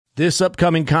This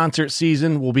upcoming concert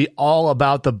season will be all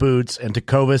about the boots, and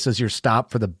Tecovas is your stop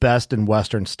for the best in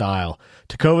Western style.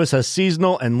 Tecovas has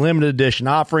seasonal and limited edition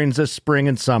offerings this spring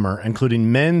and summer,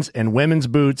 including men's and women's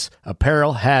boots,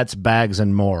 apparel, hats, bags,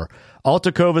 and more. All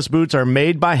Tecovas boots are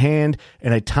made by hand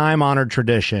in a time-honored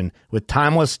tradition with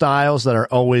timeless styles that are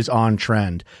always on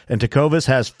trend. And Tecovas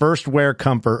has first wear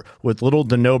comfort with little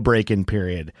to no break-in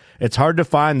period. It's hard to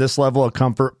find this level of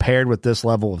comfort paired with this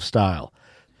level of style.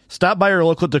 Stop by your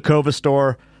local Tecovas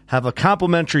store, have a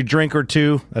complimentary drink or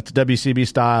two, that's WCB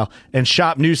style, and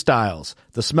shop new styles.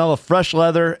 The smell of fresh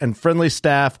leather and friendly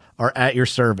staff are at your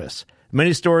service.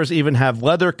 Many stores even have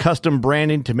leather custom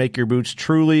branding to make your boots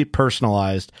truly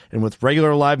personalized. And with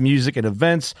regular live music and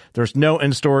events, there's no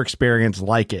in-store experience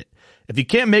like it. If you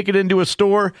can't make it into a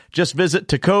store, just visit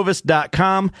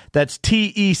tecovas.com. That's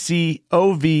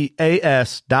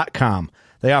TECOVAS.com.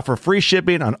 They offer free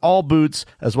shipping on all boots,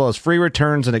 as well as free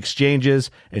returns and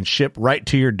exchanges, and ship right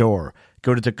to your door.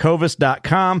 Go to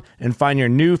tecovas.com and find your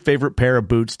new favorite pair of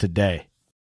boots today.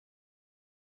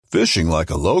 Fishing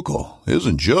like a local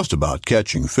isn't just about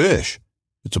catching fish.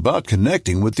 It's about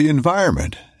connecting with the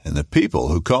environment and the people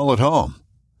who call it home.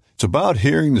 It's about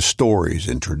hearing the stories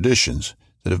and traditions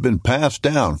that have been passed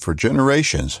down for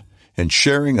generations and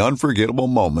sharing unforgettable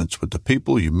moments with the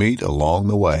people you meet along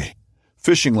the way.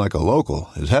 Fishing like a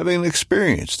local is having an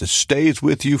experience that stays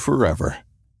with you forever.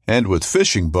 And with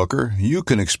Fishing Booker, you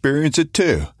can experience it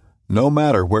too, no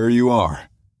matter where you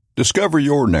are. Discover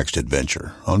your next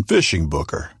adventure on Fishing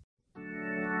Booker.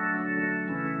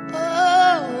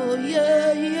 Oh,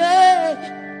 yeah,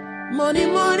 yeah. Money,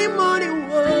 money, money,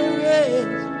 worries,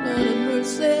 Lord have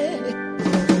mercy.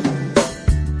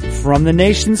 From the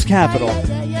nation's capital,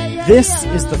 this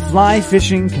is the Fly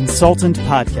Fishing Consultant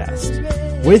Podcast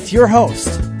with your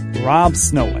host, Rob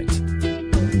Snowhite.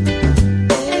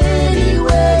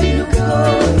 Anywhere you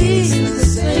go, it's the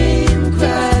same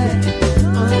cry,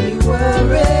 only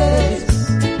worries.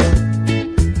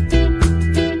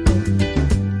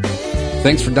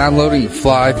 Thanks for downloading the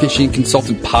Fly Fishing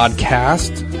Consultant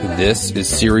Podcast. This is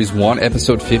Series 1,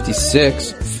 Episode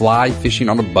 56, Fly Fishing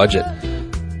on a Budget.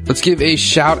 Let's give a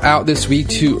shout out this week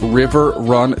to River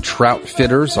Run Trout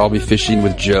Fitters. I'll be fishing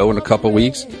with Joe in a couple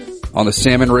weeks on the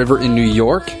Salmon River in New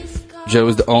York. Joe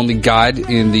is the only guide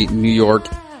in the New York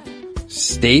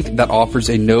state that offers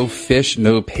a no fish,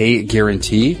 no pay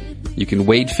guarantee. You can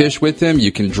wade fish with him.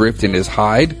 You can drift in his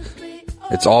hide.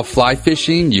 It's all fly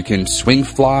fishing. You can swing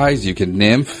flies. You can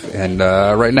nymph. And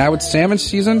right now it's salmon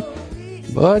season.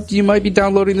 But you might be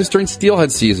downloading this during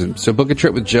steelhead season. So book a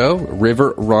trip with Joe,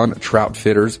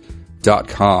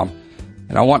 riverruntroutfitters.com.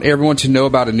 And I want everyone to know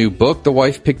about a new book the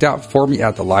wife picked out for me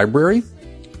at the library.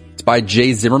 It's by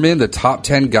Jay Zimmerman, the Top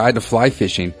 10 Guide to Fly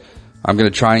Fishing. I'm going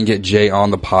to try and get Jay on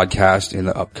the podcast in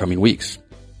the upcoming weeks.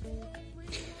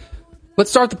 Let's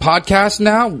start the podcast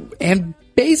now and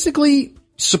basically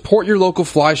support your local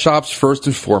fly shops first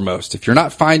and foremost. If you're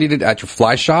not finding it at your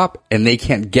fly shop and they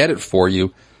can't get it for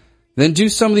you, then do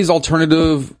some of these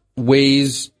alternative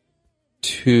ways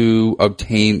to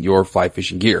obtain your fly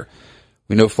fishing gear.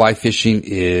 We know fly fishing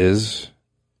is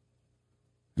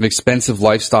an expensive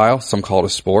lifestyle. Some call it a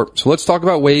sport. So let's talk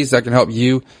about ways that can help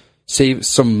you save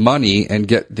some money and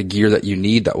get the gear that you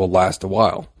need that will last a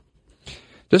while.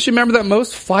 Just remember that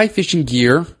most fly fishing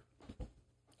gear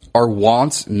are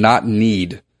wants, not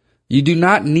need. You do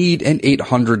not need an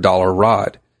 $800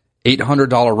 rod.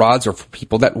 $800 rods are for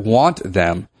people that want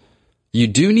them. You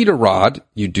do need a rod.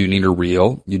 You do need a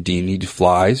reel. You do need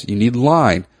flies. You need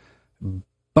line.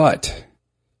 But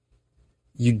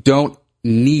you don't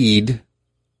need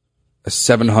a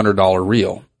 $700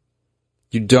 reel.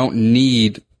 You don't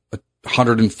need a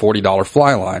 $140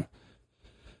 fly line.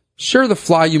 Sure, the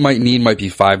fly you might need might be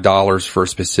 $5 for a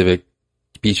specific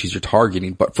species you're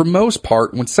targeting, but for most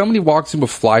part, when somebody walks into a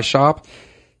fly shop,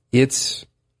 it's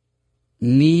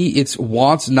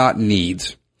wants, not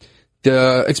needs.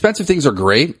 The expensive things are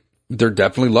great. They're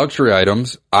definitely luxury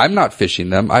items. I'm not fishing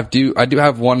them. I do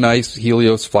have one nice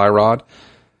Helios fly rod.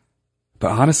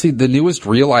 But honestly, the newest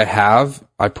reel I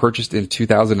purchased in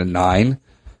 2009.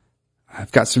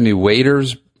 I've got some new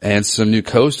waders and some new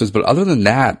coasters, but other than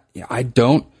that, I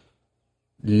don't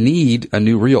need a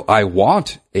new reel. I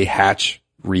want a hatch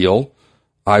reel.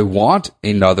 I want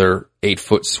another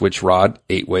 8-foot switch rod,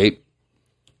 8-weight,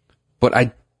 but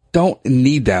I don't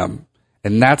need them.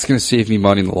 And that's going to save me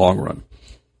money in the long run.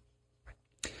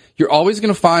 You're always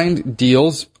going to find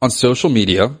deals on social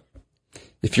media.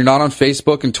 If you're not on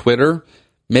Facebook and Twitter,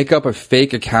 make up a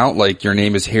fake account like your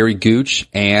name is Harry Gooch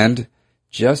and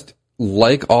just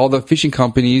like all the fishing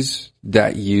companies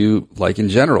that you like in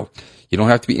general. You don't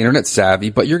have to be internet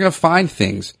savvy, but you're going to find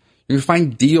things. You can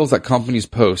find deals that companies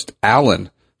post. Allen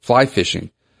Fly Fishing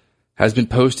has been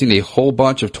posting a whole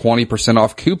bunch of 20%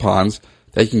 off coupons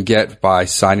that you can get by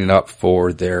signing up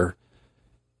for their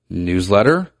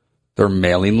newsletter, their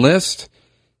mailing list,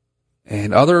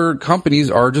 and other companies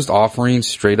are just offering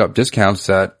straight up discounts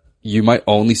that you might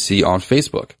only see on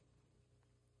Facebook.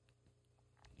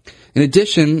 In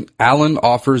addition, Allen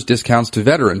offers discounts to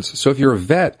veterans. So if you're a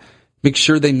vet, make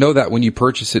sure they know that when you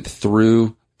purchase it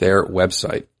through their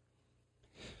website.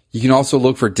 You can also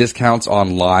look for discounts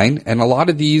online, and a lot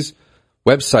of these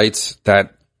websites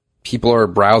that people are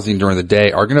browsing during the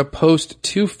day are going to post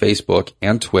to Facebook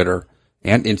and Twitter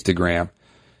and Instagram,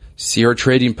 Sierra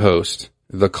Trading Post,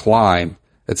 The Climb,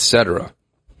 etc.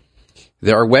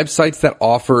 There are websites that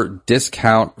offer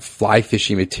discount fly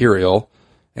fishing material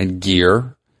and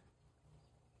gear.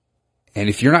 And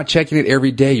if you're not checking it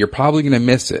every day, you're probably going to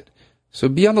miss it. So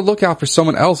be on the lookout for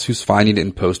someone else who's finding it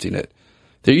and posting it.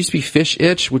 There used to be Fish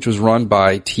Itch, which was run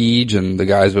by Tej and the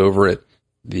guys over at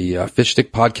the Fish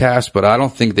Stick podcast, but I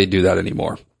don't think they do that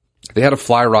anymore. They had a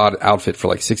fly rod outfit for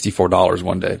like $64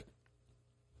 one day.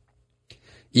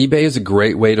 eBay is a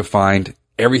great way to find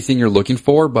everything you're looking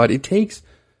for, but it takes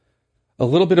a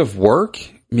little bit of work,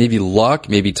 maybe luck,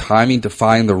 maybe timing to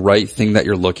find the right thing that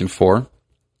you're looking for.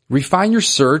 Refine your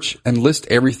search and list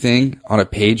everything on a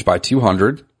page by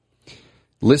 200.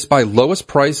 List by lowest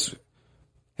price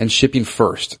and shipping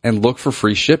first, and look for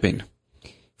free shipping.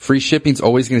 Free shipping is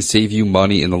always going to save you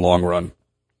money in the long run.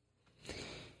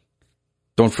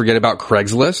 Don't forget about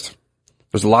Craigslist.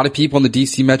 There's a lot of people in the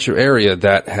DC metro area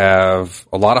that have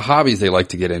a lot of hobbies they like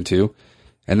to get into,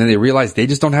 and then they realize they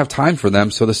just don't have time for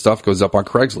them, so the stuff goes up on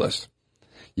Craigslist.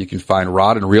 You can find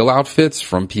rod and reel outfits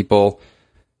from people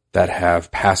that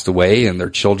have passed away and their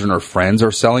children or friends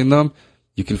are selling them.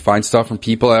 You can find stuff from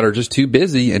people that are just too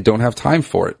busy and don't have time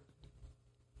for it.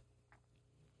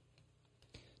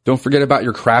 Don't forget about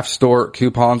your craft store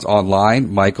coupons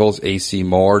online, Michaels, AC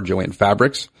Moore, Joanne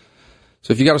Fabrics.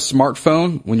 So if you got a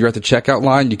smartphone, when you're at the checkout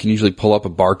line, you can usually pull up a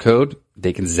barcode.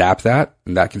 They can zap that,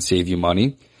 and that can save you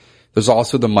money. There's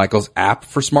also the Michaels app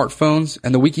for smartphones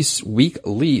and the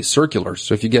weekly circulars.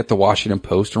 So if you get the Washington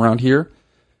Post around here,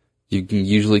 you can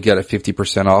usually get a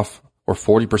 50% off or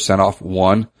 40% off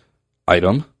one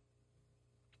item.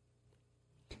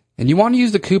 And you want to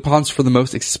use the coupons for the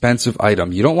most expensive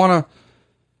item. You don't want to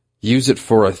use it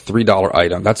for a $3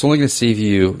 item. That's only going to save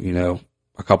you,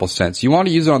 a couple cents. You want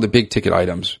to use it on the big ticket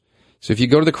items. So if you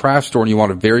go to the craft store and you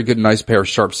want a very good, nice pair of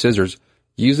sharp scissors,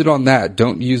 use it on that.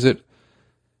 Don't use it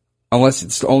unless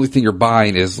it's the only thing you're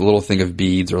buying is a little thing of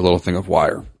beads or a little thing of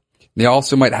wire. They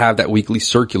also might have that weekly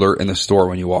circular in the store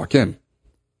when you walk in.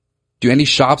 Do any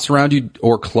shops around you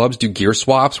or clubs do gear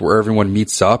swaps where everyone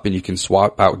meets up and you can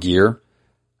swap out gear?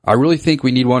 I really think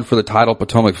we need one for the Tidal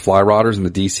Potomac fly rodders in the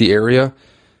DC area.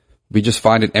 We just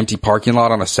find an empty parking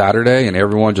lot on a Saturday and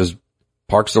everyone just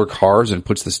parks their cars and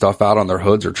puts the stuff out on their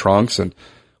hoods or trunks and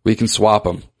we can swap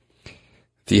them.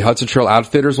 The Hudson Trail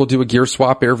Outfitters will do a gear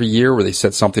swap every year where they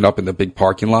set something up in the big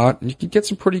parking lot and you can get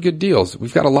some pretty good deals.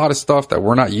 We've got a lot of stuff that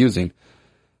we're not using.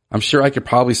 I'm sure I could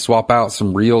probably swap out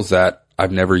some reels that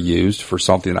I've never used for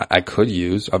something that I could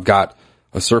use. I've got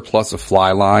a surplus of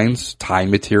fly lines,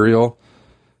 tying material,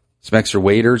 some extra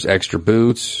waders, extra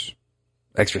boots,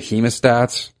 extra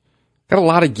hemostats. Got a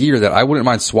lot of gear that I wouldn't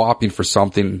mind swapping for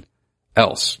something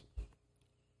else.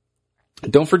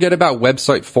 Don't forget about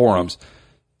website forums.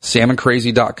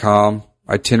 SalmonCrazy.com,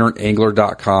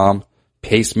 itinerantangler.com,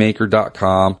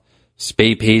 pacemaker.com,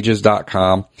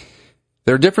 spaypages.com.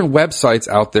 There are different websites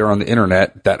out there on the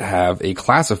internet that have a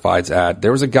classifieds ad.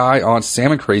 There was a guy on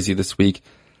Salmon Crazy this week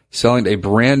selling a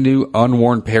brand new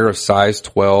unworn pair of size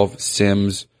 12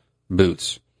 Sims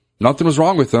boots. Nothing was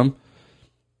wrong with them.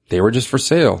 They were just for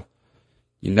sale.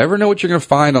 You never know what you're going to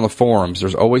find on the forums.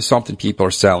 There's always something people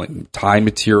are selling. Tying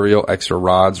material, extra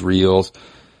rods, reels,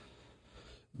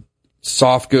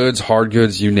 soft goods, hard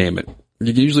goods, you name it.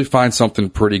 You can usually find something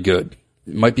pretty good.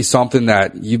 It might be something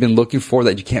that you've been looking for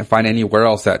that you can't find anywhere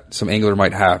else that some angler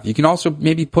might have. You can also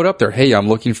maybe put up there, hey, I'm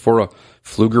looking for a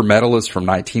Fluger Medalist from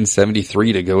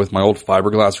 1973 to go with my old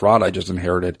fiberglass rod I just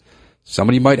inherited.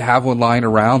 Somebody might have one lying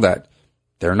around that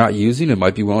they're not using and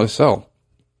might be willing to sell.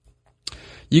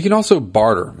 You can also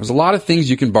barter. There's a lot of things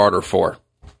you can barter for.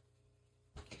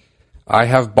 I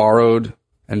have borrowed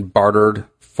and bartered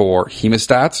for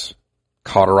hemostats,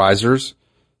 cauterizers,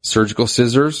 surgical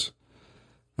scissors,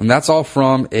 and that's all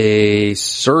from a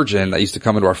surgeon that used to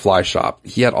come into our fly shop.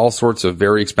 He had all sorts of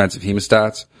very expensive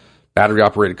hemostats,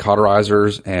 battery-operated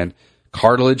cauterizers, and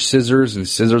cartilage scissors and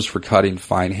scissors for cutting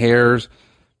fine hairs.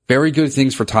 Very good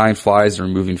things for tying flies and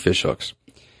removing fish hooks.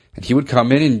 And he would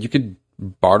come in and you could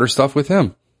barter stuff with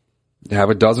him. Have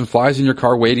a dozen flies in your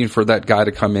car waiting for that guy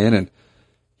to come in and,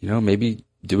 maybe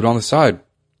do it on the side.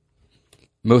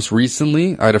 Most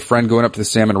recently, I had a friend going up to the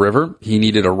Salmon River. He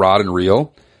needed a rod and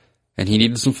reel, and he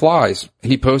needed some flies.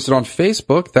 And he posted on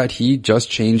Facebook that he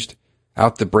just changed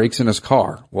out the brakes in his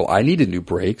car. Well, I needed new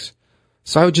brakes,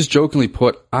 so I would just jokingly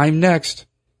put, "I'm next,"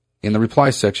 in the reply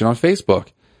section on Facebook.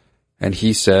 And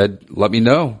he said, "Let me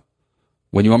know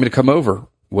when you want me to come over.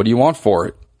 What do you want for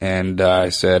it?" And I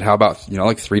said, "How about,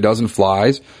 3 dozen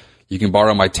flies? You can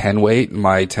borrow my 10 weight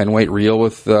reel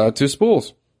with 2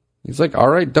 spools." He's like, "All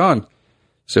right, done."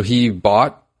 So he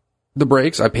bought the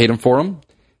brakes. I paid him for them,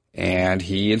 and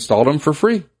he installed them for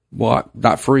free. Well,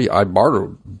 not free. I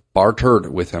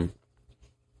bartered with him.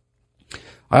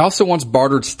 I also once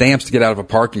bartered stamps to get out of a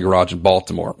parking garage in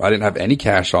Baltimore. I didn't have any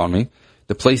cash on me.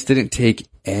 The place didn't take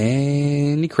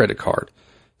any credit card.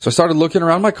 So I started looking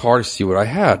around my car to see what I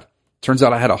had. Turns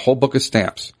out I had a whole book of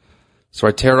stamps. So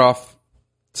I tear off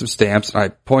some stamps, and I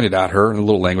pointed at her in a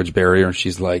little language barrier, and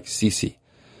she's like, "CC."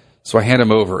 So I hand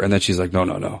him over, and then she's like,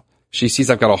 no. She sees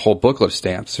I've got a whole booklet of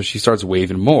stamps, so she starts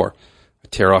waving more. I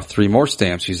tear off 3 more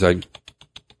stamps. She's like,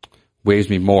 waves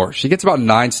me more. She gets about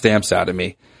 9 stamps out of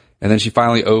me, and then she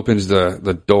finally opens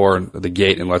the door, the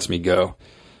gate, and lets me go.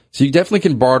 So you definitely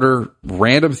can barter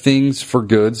random things for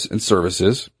goods and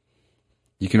services.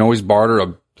 You can always barter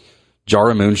a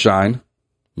jar of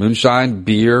moonshine,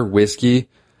 beer, whiskey.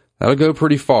 That'll go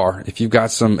pretty far. If you've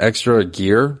got some extra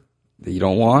gear that you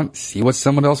don't want, see what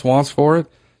someone else wants for it.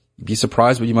 You'd be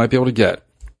surprised what you might be able to get.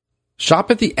 Shop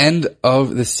at the end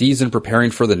of the season preparing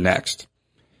for the next.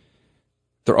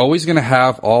 They're always going to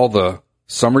have all the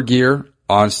summer gear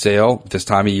on sale this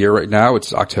time of year right now.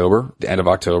 It's October, the end of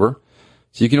October.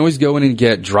 So you can always go in and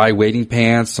get dry wading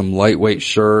pants, some lightweight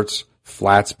shirts,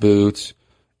 flats boots,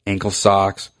 ankle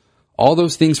socks, all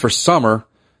those things for summer.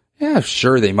 Yeah,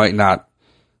 sure, they might not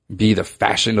be the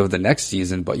fashion of the next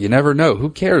season, but you never know. Who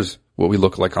cares what we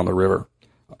look like on the river?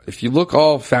 If you look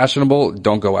all fashionable,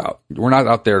 don't go out. We're not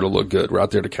out there to look good. We're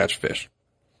out there to catch fish.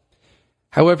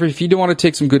 However, if you do want to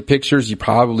take some good pictures, you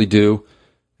probably do,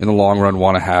 in the long run,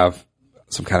 want to have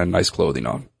some kind of nice clothing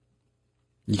on.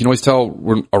 You can always tell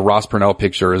when a Ross Purnell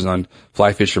picture is on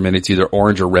Fly Fisherman. It's either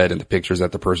orange or red in the pictures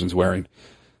that the person's wearing.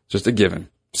 Just a given.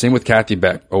 Same with Kathy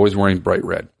Beck, always wearing bright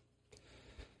red.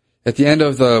 At the end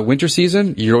of the winter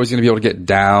season, you're always going to be able to get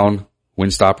down,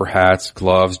 windstopper hats,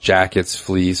 gloves, jackets,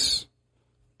 fleece,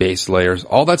 base layers.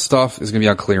 All that stuff is going to be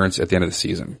on clearance at the end of the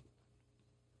season.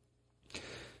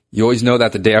 You always know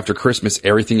that the day after Christmas,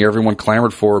 everything everyone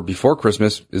clamored for before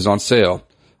Christmas is on sale.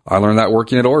 I learned that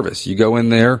working at Orvis. You go in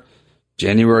there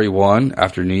January 1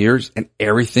 after New Year's, and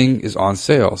everything is on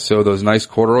sale. So those nice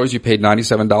corduroys you paid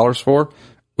 $97 for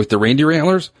with the reindeer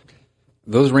antlers,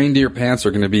 those reindeer pants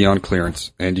are going to be on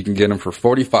clearance, and you can get them for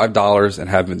 $45 and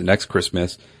have them the next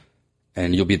Christmas,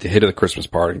 and you'll be at the hit of the Christmas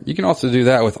party. You can also do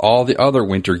that with all the other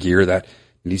winter gear that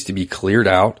needs to be cleared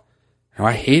out. Now,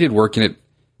 I hated working at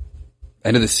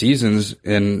end of the seasons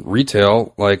in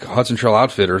retail like Hudson Trail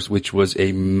Outfitters, which was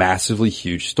a massively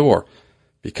huge store,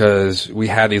 because we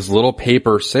had these little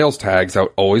paper sales tags that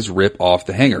would always rip off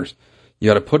the hangers. You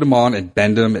had to put them on and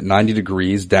bend them at 90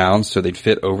 degrees down so they'd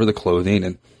fit over the clothing,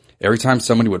 and every time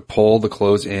somebody would pull the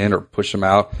clothes in or push them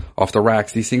out off the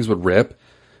racks, these things would rip.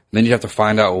 And then you have to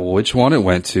find out which one it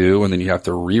went to, and then you have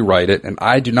to rewrite it. And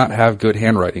I do not have good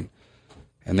handwriting.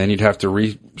 And then you'd have to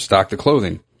restock the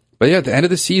clothing. But yeah, at the end of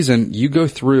the season, you go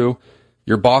through,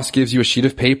 your boss gives you a sheet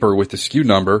of paper with the SKU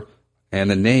number and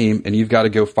the name, and you've got to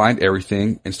go find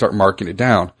everything and start marking it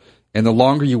down. And the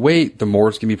longer you wait, the more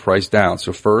it's going to be priced down.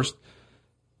 So first,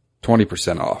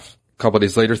 20% off. A couple of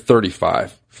days later,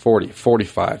 35, 40,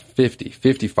 45, 50,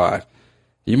 55.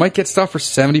 You might get stuff for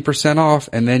 70% off,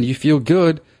 and then you feel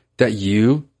good that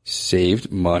you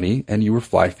saved money and you were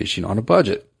fly fishing on a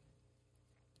budget.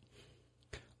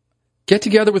 Get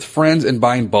together with friends and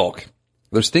buy in bulk.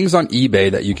 There's things on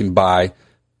eBay that you can buy: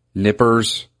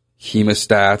 nippers,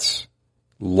 hemostats,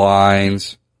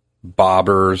 lines,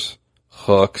 bobbers,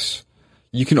 hooks.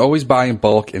 You can always buy in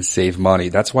bulk and save money.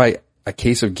 That's why a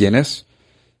case of Guinness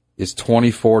is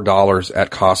 $24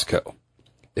 at Costco.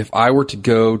 If I were to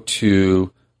go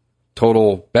to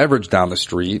Total Beverage down the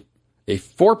street, a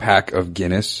 4-pack of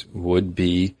Guinness would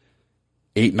be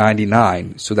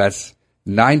 $8.99. So that's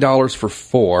 $9 for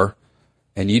 4.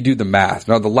 And you do the math.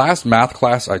 Now, the last math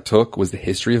class I took was the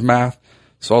history of math.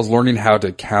 So I was learning how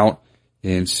to count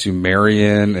in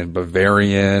Sumerian and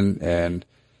Bavarian and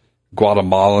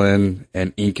Guatemalan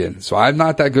and Incan. So I'm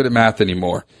not that good at math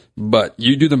anymore. But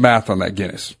you do the math on that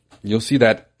Guinness. You'll see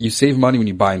that you save money when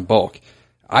you buy in bulk.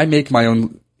 I make my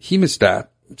own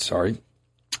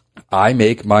I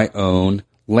make my own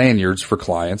lanyards for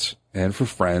clients and for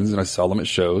friends, and I sell them at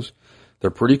shows. They're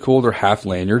pretty cool. They're half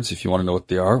lanyards. If you want to know what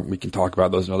they are, we can talk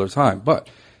about those another time. But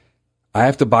I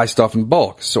have to buy stuff in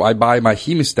bulk. So I buy my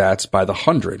hemostats by the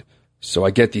 100. So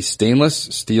I get these stainless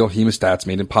steel hemostats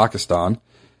made in Pakistan,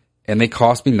 and they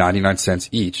cost me 99 cents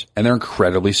each. And they're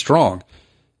incredibly strong.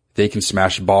 They can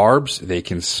smash barbs. They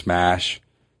can smash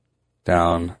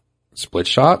down split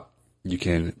shot. You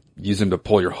can use them to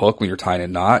pull your hook when you're tying a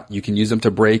knot. You can use them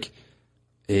to break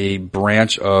a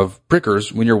branch of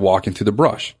prickers when you're walking through the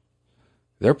brush.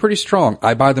 They're pretty strong.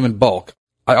 I buy them in bulk.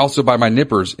 I also buy my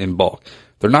nippers in bulk.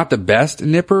 They're not the best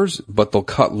nippers, but they'll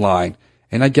cut line.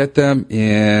 And I get them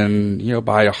in,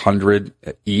 by 100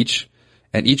 each.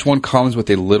 And each one comes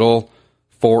with a little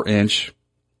 4-inch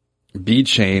bead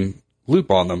chain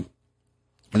loop on them.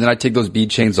 And then I take those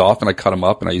bead chains off and I cut them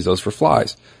up and I use those for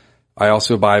flies. I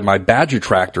also buy my badger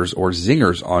tractors or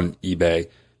zingers on eBay.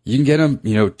 You can get them,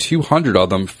 200 of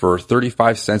them for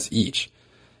 35 cents each.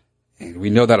 And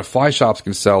we know that a fly shops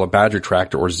can sell a badger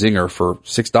tractor or zinger for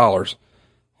 $6.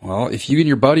 Well, if you and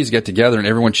your buddies get together and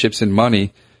everyone chips in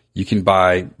money, you can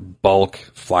buy bulk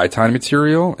fly tying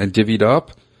material and divvy it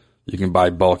up. You can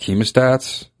buy bulk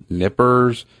hemostats,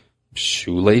 nippers,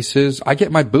 shoelaces. I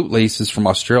get my boot laces from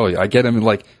Australia. I get them in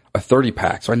like a 30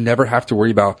 pack. So I never have to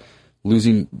worry about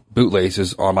losing boot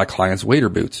laces on my clients' wader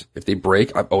boots. If they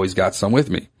break, I've always got some with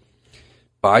me.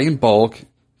 Buy in bulk,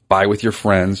 buy with your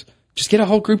friends. Just get a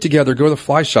whole group together, go to the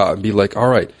fly shop and be like, all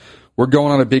right, we're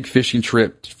going on a big fishing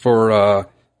trip for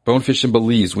Bonefish in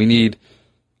Belize. We need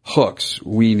hooks.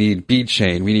 We need bead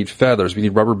chain. We need feathers. We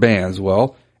need rubber bands.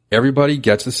 Well, everybody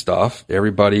gets the stuff.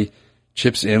 Everybody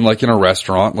chips in like in a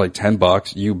restaurant, like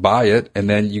 $10. You buy it, and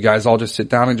then you guys all just sit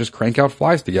down and just crank out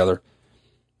flies together.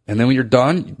 And then when you're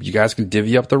done, you guys can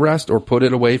divvy up the rest or put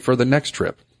it away for the next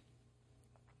trip.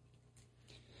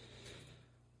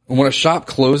 When a shop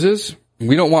closes,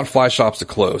 we don't want fly shops to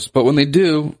close, but when they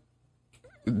do,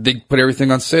 they put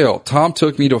everything on sale. Tom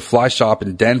took me to a fly shop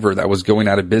in Denver that was going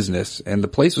out of business, and the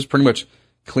place was pretty much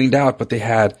cleaned out, but they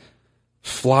had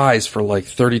flies for like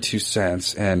 32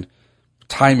 cents and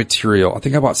tie material. I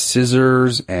think I bought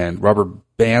scissors and rubber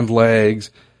band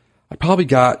legs. I probably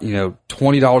got,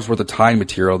 $20 worth of tying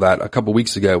material that a couple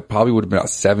weeks ago probably would have been about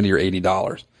 $70 or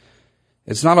 $80.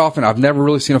 It's not often. I've never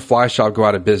really seen a fly shop go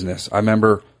out of business. I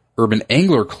remember Urban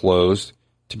Angler closed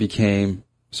to become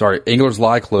Angler's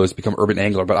Lie closed to become Urban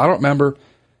Angler, but I don't remember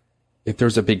if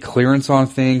there's a big clearance on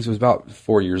things. It was about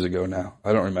 4 years ago now.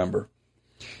 I don't remember.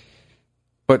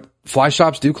 But fly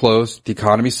shops do close. The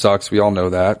economy sucks. We all know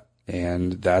that.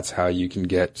 And that's how you can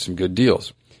get some good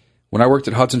deals. When I worked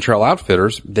at Hudson Trail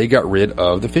Outfitters, they got rid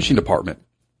of the fishing department.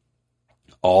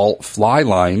 All fly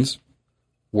lines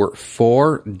were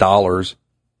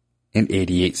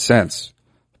 $4.88.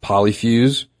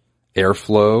 Polyfuse,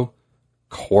 Airflow,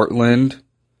 Cortland.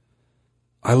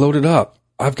 I loaded up.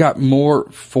 I've got more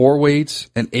 4-weights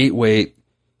and 8-weight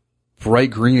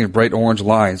bright green and bright orange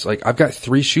lines. Like I've got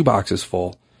 3 shoeboxes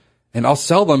full, and I'll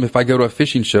sell them if I go to a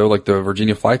fishing show like the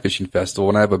Virginia Fly Fishing Festival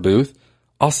when I have a booth.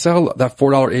 I'll sell that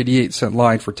 $4.88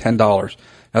 line for $10.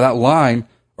 Now that line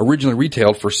originally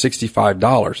retailed for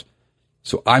 $65.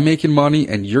 So I'm making money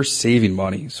and you're saving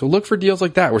money. So look for deals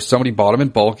like that where somebody bought them in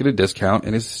bulk at a discount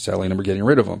and is selling them or getting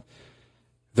rid of them.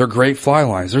 They're great fly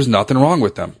lines. There's nothing wrong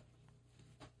with them.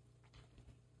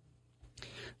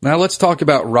 Now let's talk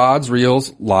about rods,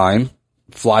 reels, line,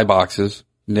 fly boxes,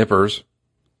 nippers,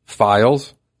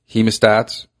 files,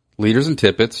 hemostats, leaders and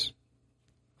tippets,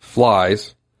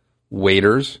 flies,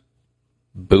 waders,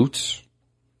 boots,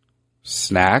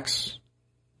 snacks,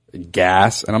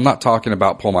 gas, and I'm not talking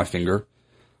about pull my finger,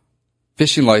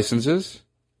 fishing licenses,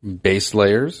 base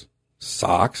layers,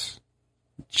 socks,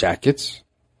 jackets,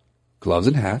 gloves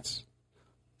and hats,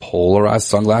 polarized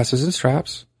sunglasses and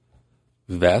straps,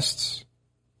 vests,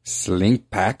 sling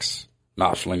packs,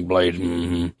 not sling blades,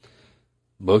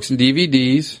 books and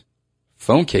DVDs,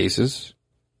 phone cases,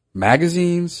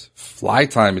 magazines, fly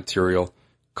tie material,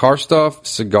 car stuff,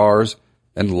 cigars,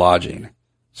 and lodging.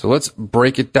 So let's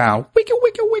break it down. Wicka,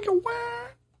 wicka, wicka,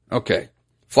 wah. Okay,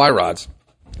 fly rods.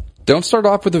 Don't start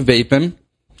off with a Vapin.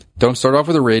 Don't start off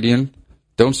with a Radian.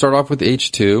 Don't start off with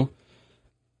H2.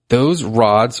 Those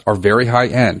rods are very high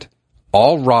end.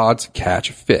 All rods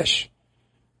catch fish.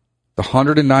 The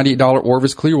 $198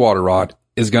 Orvis Clearwater rod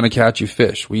is going to catch you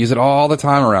fish. We use it all the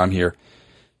time around here.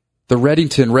 The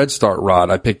Reddington Red Start rod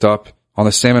I picked up on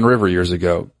the Salmon River years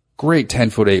ago. Great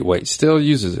 10-foot 8-weight. Still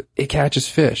uses it. It catches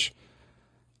fish.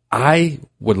 I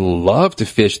would love to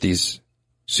fish these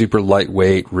super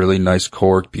lightweight, really nice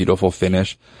cork, beautiful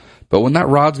finish. But when that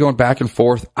rod's going back and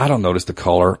forth, I don't notice the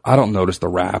color. I don't notice the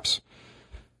wraps.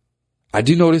 I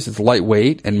do notice it's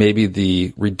lightweight and maybe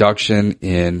the reduction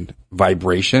in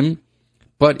vibration.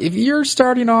 But if you're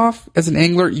starting off as an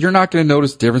angler, you're not going to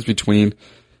notice the difference between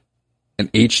an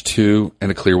H2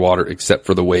 and a Clearwater except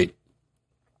for the weight.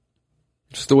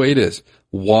 Just the way it is.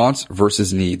 Wants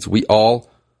versus needs. We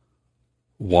all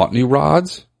want new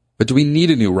rods, but do we need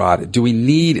a new rod? Do we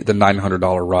need the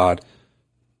 $900 rod?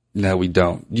 No, we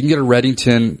don't. You can get a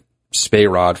Redington Spey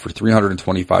rod for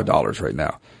 $325 right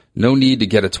now. No need to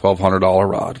get a $1,200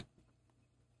 rod.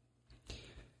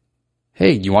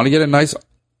 Hey, you want to get a nice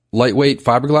lightweight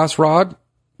fiberglass rod?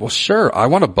 Well, sure. I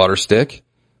want a butter stick.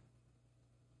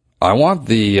 I want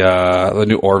the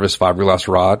new Orvis fiberglass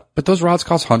rod, but those rods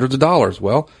cost hundreds of dollars.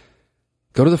 Well,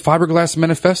 go to the Fiberglass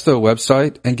Manifesto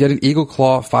website and get an Eagle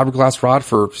Claw fiberglass rod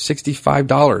for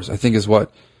 $65, I think is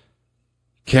what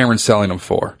Cameron's selling them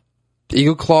for. The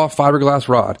Eagle Claw fiberglass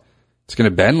rod. It's going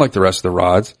to bend like the rest of the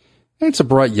rods. And it's a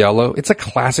bright yellow. It's a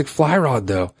classic fly rod,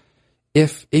 though.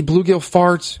 If a bluegill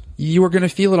farts, you are going to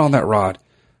feel it on that rod.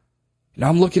 Now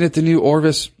I'm looking at the new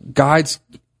Orvis Guides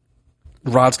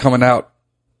rods coming out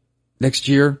next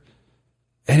year,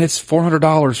 and it's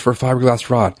 $400 for a fiberglass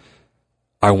rod.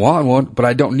 I want one, but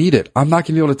I don't need it. I'm not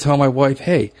going to be able to tell my wife,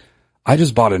 hey, I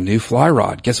just bought a new fly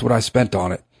rod. Guess what I spent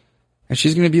on it? And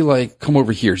she's going to be like, come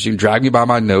over here. She can drag me by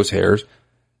my nose hairs,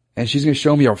 and she's going to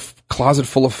show me a closet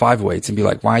full of 5-weights and be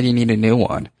like, why do you need a new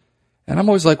one? And I'm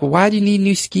always like, well, why do you need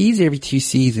new skis every 2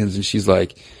 seasons? And she's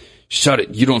like, shut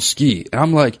it. You don't ski. And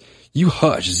I'm like, you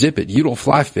hush, zip it. You don't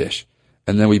fly fish.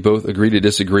 And then we both agree to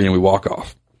disagree and we walk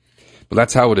off. But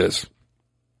that's how it is.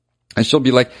 And she'll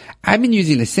be like, I've been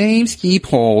using the same ski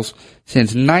poles since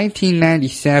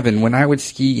 1997 when I would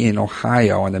ski in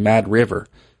Ohio on the Mad River.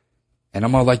 And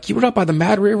I'm all like, you were up by the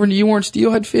Mad River and you weren't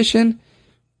steelhead fishing?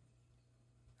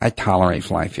 I tolerate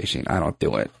fly fishing. I don't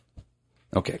do it.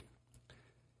 Okay.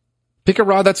 Pick a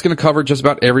rod that's going to cover just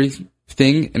about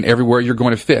everything and everywhere you're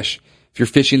going to fish. If you're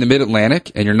fishing the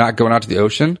mid-Atlantic and you're not going out to the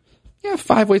ocean,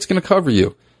 5-weight's going to cover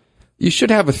you. You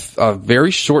should have a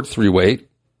very short 3-weight,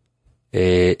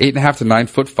 a 8.5 to 9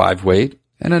 foot 5-weight,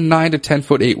 and a 9 to 10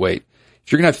 foot 8-weight.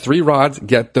 If you're going to have 3 rods,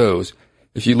 get those.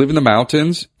 If you live in the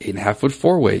mountains, 8.5 foot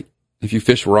 4-weight. If you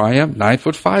fish where I am, 9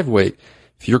 foot 5-weight.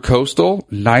 If you're coastal,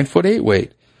 9 foot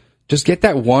 8-weight. Just get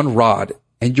that one rod,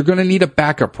 and you're going to need a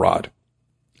backup rod.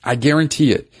 I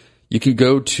guarantee it. You can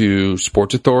go to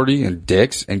Sports Authority and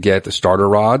Dick's and get the starter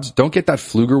rods. Don't get that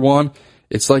Fluger one.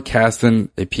 It's like casting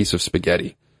a piece of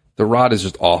spaghetti. The rod is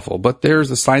just awful. But there's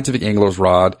the Scientific Angler's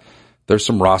rod. There's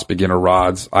some Ross beginner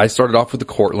rods. I started off with the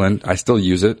Cortland. I still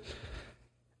use it.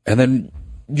 And then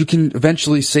you can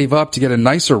eventually save up to get a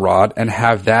nicer rod and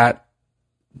have that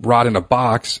rod in a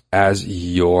box as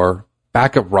your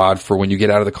backup rod for when you get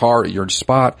out of the car at your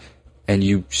spot and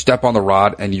you step on the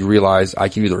rod and you realize I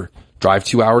can either drive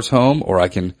 2 hours home or I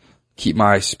can keep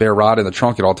my spare rod in the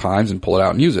trunk at all times and pull it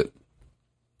out and use it.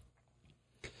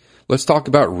 Let's talk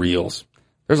about reels.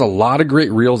 There's a lot of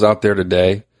great reels out there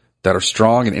today that are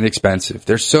strong and inexpensive.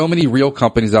 There's so many reel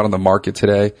companies out on the market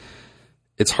today.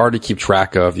 It's hard to keep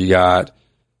track of. You got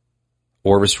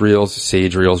Orvis reels,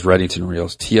 Sage reels, Redington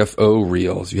reels, TFO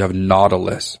reels. You have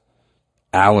Nautilus,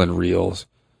 Allen reels,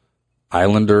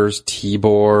 Islanders,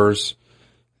 Tibors.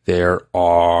 There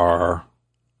are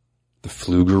the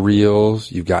Fluger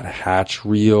reels. You've got Hatch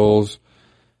reels.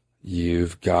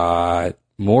 You've got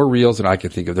more reels than I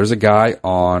can think of. There's a guy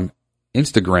on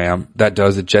Instagram that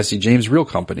does the Jesse James Reel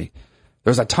Company.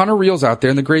 There's a ton of reels out there,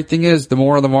 and the great thing is the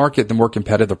more on the market, the more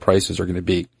competitive the prices are going to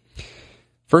be.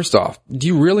 First off, do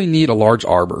you really need a large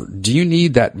arbor? Do you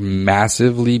need that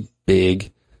massively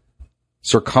big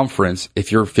circumference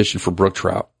if you're fishing for brook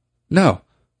trout? No.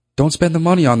 Don't spend the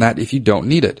money on that if you don't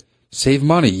need it. Save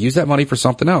money. Use that money for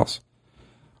something else.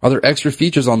 Are there extra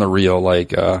features on the reel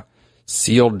like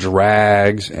sealed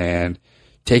drags and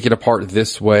take it apart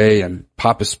this way and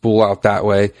pop a spool out that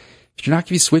way? If you're not going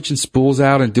to be switching spools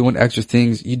out and doing extra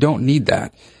things, you don't need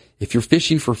that. If you're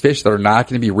fishing for fish that are not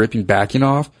going to be ripping backing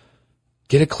off,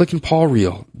 get a click and paw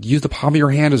reel. Use the palm of your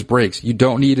hand as brakes. You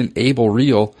don't need an Able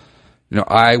reel. You know,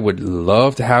 I would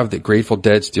love to have the Grateful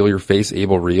Dead Steal Your Face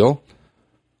Able reel.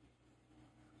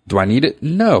 Do I need it?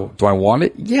 No. Do I want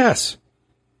it? Yes.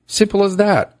 Simple as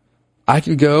that. I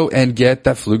can go and get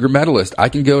that Fluger Medalist. I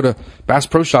can go to Bass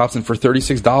Pro Shops and for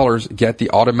 $36 get the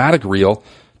automatic reel.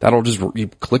 That'll just, you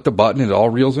click the button and it all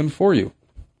reels in for you.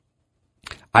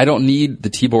 I don't need the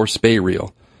Tibor Spey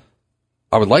reel.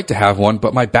 I would like to have one,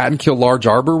 but my Bat and Kill Large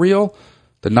Arbor reel,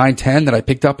 the 910 that I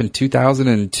picked up in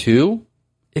 2002,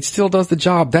 it still does the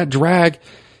job. That drag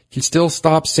can still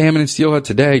stop salmon and steelhead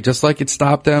today, just like it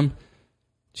stopped them,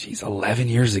 11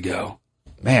 years ago.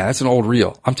 Man, that's an old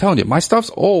reel. I'm telling you, my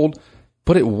stuff's old,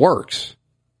 but it works.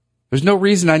 There's no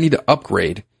reason I need to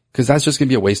upgrade, because that's just going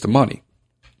to be a waste of money.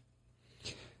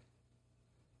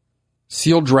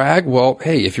 Seal drag, well,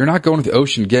 hey, if you're not going to the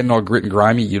ocean getting all grit and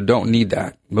grimy, you don't need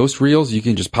that. Most reels, you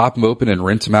can just pop them open and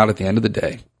rinse them out at the end of the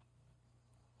day.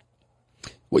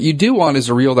 What you do want is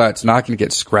a reel that's not going to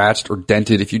get scratched or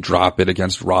dented if you drop it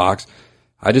against rocks.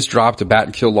 I just dropped a Bat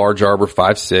and Kill Large Arbor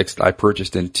 5/6 that I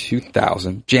purchased in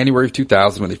January of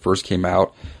 2000 when they first came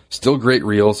out. Still great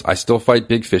reels. I still fight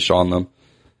big fish on them.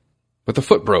 But the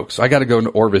foot broke, so I got to go into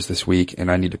Orvis this week,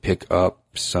 and I need to pick up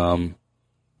some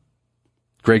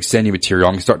Greg Senya material.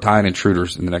 I'm going to start tying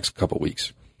intruders in the next couple of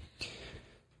weeks.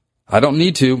 I don't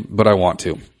need to, but I want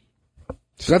to.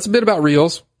 So that's a bit about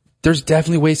reels. There's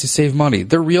definitely ways to save money.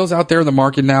 There are reels out there in the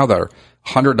market now that are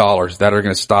 $100 that are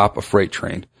going to stop a freight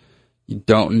train. You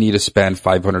don't need to spend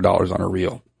 $500 on a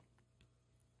reel.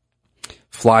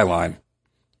 Fly line.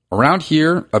 Around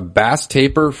here, a bass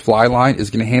taper fly line is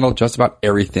going to handle just about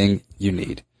everything you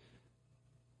need.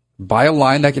 Buy a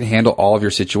line that can handle all of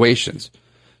your situations.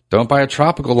 Don't buy a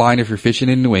tropical line if you're fishing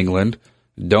in New England.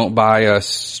 Don't buy a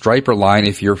striper line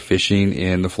if you're fishing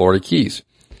in the Florida Keys.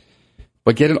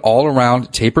 But get an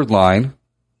all-around tapered line,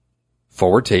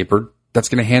 forward tapered, that's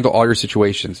going to handle all your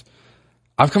situations.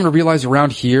 I've come to realize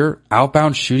around here,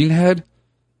 Outbound Shooting Head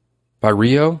by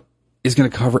Rio is going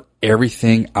to cover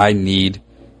everything I need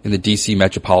in the DC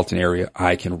metropolitan area.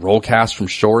 I can roll cast from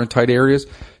shore in tight areas,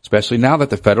 especially now that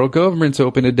the federal government's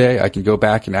open today. I can go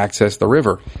back and access the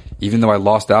river, even though I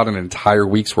lost out an entire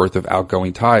week's worth of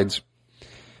outgoing tides.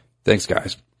 Thanks,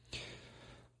 guys.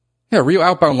 Yeah, Rio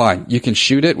outbound line. You can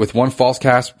shoot it with one false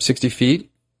cast 60 feet.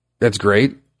 That's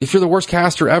great. If you're the worst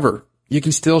caster ever, you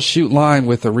can still shoot line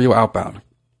with a Rio outbound.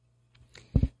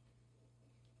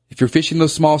 If you're fishing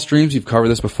those small streams, you've covered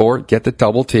this before, get the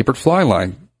double tapered fly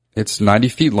line. It's 90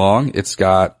 feet long. It's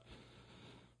got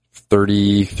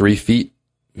 33 feet.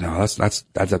 No, that's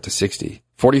up to 60.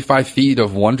 45 feet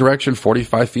of one direction,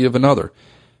 45 feet of another.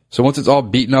 So once it's all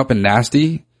beaten up and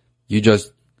nasty, you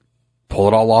just pull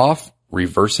it all off,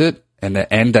 reverse it, and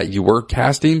the end that you were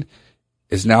casting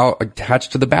is now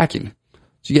attached to the backing.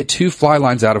 So you get two fly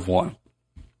lines out of one.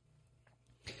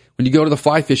 When you go to the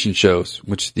fly fishing shows,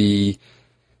 which the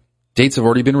dates have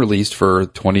already been released for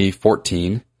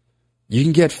 2014, you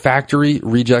can get factory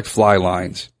reject fly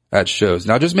lines at shows.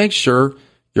 Now just make sure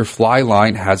your fly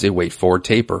line has a weight forward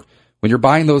taper. When you're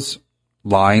buying those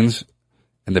lines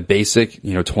and the basic,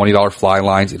 $20 fly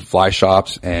lines in fly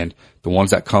shops and the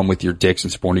ones that come with your Dick's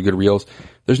and Sporting Good reels,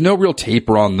 there's no real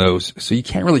taper on those, so you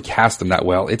can't really cast them that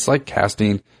well. It's like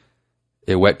casting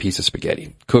a wet piece of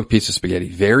spaghetti, cooked piece of spaghetti,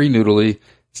 very noodly.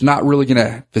 It's not really going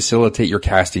to facilitate your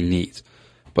casting needs.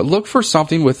 But look for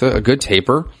something with a good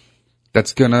taper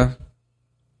that's going to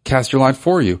cast your line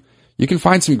for you. You can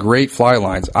find some great fly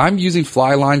lines. I'm using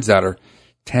fly lines that are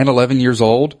 10, 11 years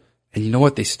old, and you know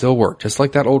what? They still work. Just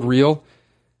like that old reel,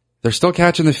 they're still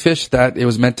catching the fish that it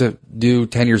was meant to do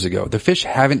 10 years ago. The fish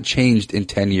haven't changed in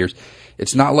 10 years.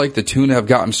 It's not like the tuna have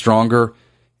gotten stronger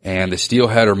and the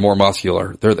steelhead are more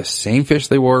muscular. They're the same fish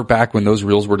they were back when those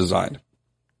reels were designed.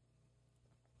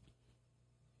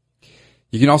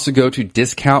 You can also go to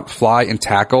Discount Fly and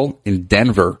Tackle in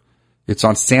Denver. It's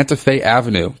on Santa Fe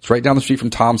Avenue. It's right down the street from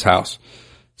Tom's house.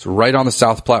 It's right on the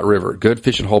South Platte River. Good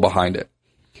fishing hole behind it.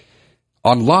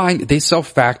 Online, they sell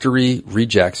factory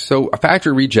rejects. So a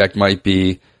factory reject might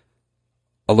be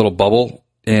a little bubble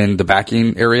in the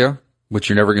backing area, which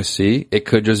you're never going to see. It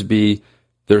could just be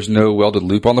there's no welded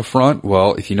loop on the front.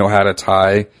 Well, if you know how to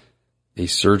tie a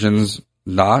surgeon's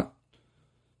knot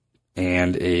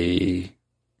and a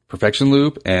perfection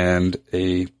loop and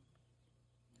a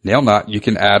nail knot, you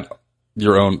can add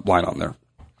your own line on there.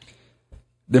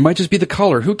 There might just be the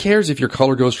color. Who cares if your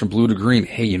color goes from blue to green?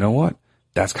 Hey, you know what?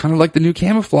 That's kind of like the new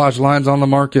camouflage lines on the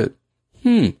market.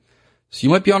 So you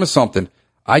might be onto something.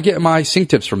 I get my sink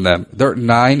tips from them. They're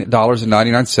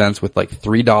 $9.99 with like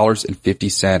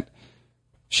 $3.50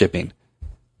 shipping.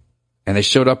 And they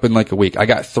showed up in like a week. I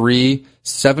got 3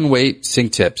 7-weight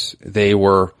sink tips. They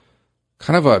were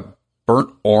kind of a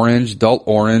burnt orange, dull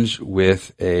orange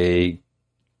with a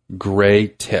gray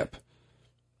tip.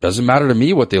 Doesn't matter to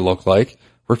me what they look like.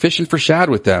 We're fishing for shad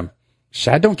with them.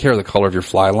 Shad don't care the color of your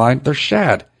fly line. They're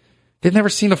shad. They've never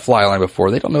seen a fly line before.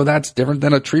 They don't know that's different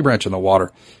than a tree branch in the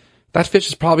water. That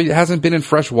fish hasn't been in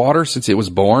fresh water since it was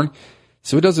born,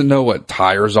 so it doesn't know what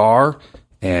tires are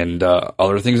and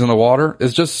other things in the water.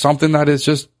 It's just something that is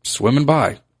just swimming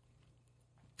by.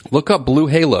 Look up Blue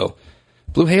Halo.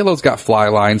 Blue Halo's got fly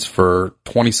lines for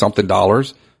 $20-something.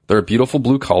 They're a beautiful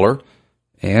blue color,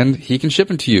 and he can ship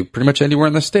them to you pretty much anywhere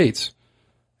in the States.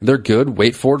 They're good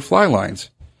weight-forward fly lines.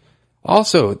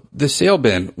 Also, the sale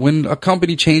bin, when a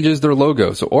company changes their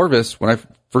logo. So Orvis, when I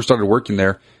first started working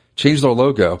there, changed their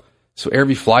logo. So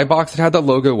every fly box that had that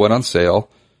logo went on sale.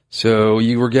 So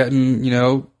you were getting,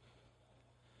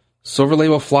 Silver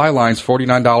Label fly lines,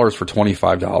 $49 for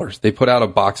 $25. They put out a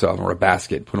box of them or a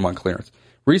basket, put them on clearance.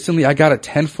 Recently, I got a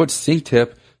 10-foot sink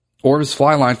tip Orvis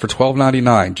fly line for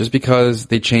 $12.99 just because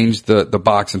they changed the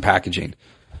box and packaging.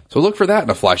 So look for that in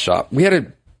a fly shop. We had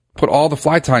to put all the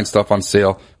Fly Time stuff on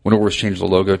sale when Orvis changed the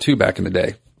logo too back in the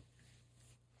day.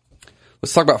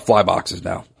 Let's talk about fly boxes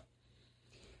now.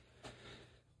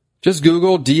 Just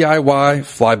Google DIY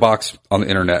fly box on the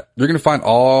internet. You're going to find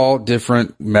all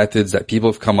different methods that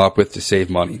people have come up with to save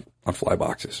money on fly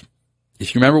boxes.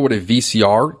 If you remember what a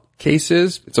VCR case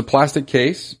is, it's a plastic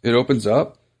case. It opens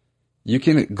up. You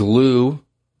can glue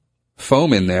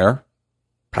foam in there,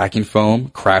 packing foam,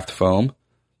 craft foam.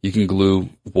 You can glue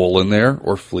wool in there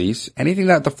or fleece, anything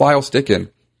that the fly will stick in.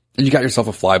 And you got yourself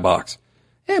a fly box.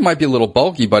 It might be a little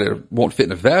bulky, but it won't fit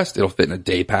in a vest. It'll fit in a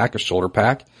day pack, a shoulder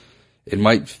pack. It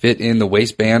might fit in the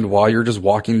waistband while you're just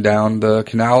walking down the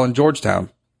canal in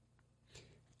Georgetown.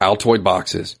 Altoid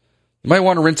boxes. You might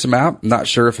want to rinse them out. I'm not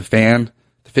sure if the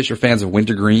fish are fans of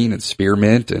wintergreen and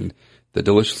spearmint and the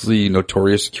deliciously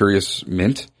notorious curious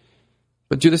mint.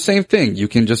 But do the same thing. You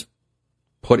can just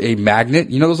put a magnet.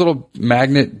 You know those little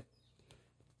magnet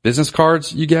business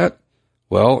cards you get?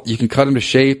 Well, you can cut them to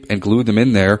shape and glue them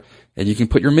in there, and you can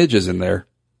put your midges in there.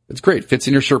 It's great. Fits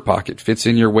in your shirt pocket. Fits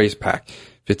in your waist pack.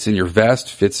 Fits in your vest,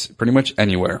 fits pretty much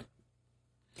anywhere.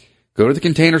 Go to the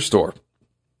Container Store.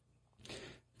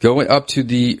 Go up to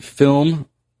the film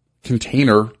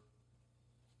container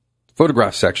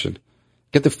photograph section.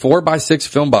 Get the 4x6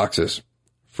 film boxes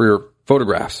for your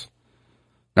photographs.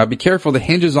 Now be careful, the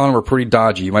hinges on them are pretty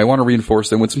dodgy. You might want to reinforce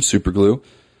them with some super glue.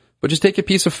 But just take a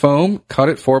piece of foam, cut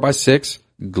it 4x6,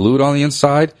 glue it on the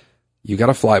inside. You got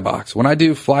a fly box. When I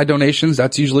do fly donations,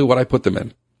 that's usually what I put them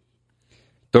in.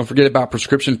 Don't forget about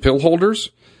prescription pill holders.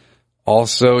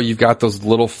 Also, you've got those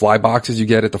little fly boxes you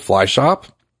get at the fly shop,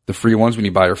 the free ones when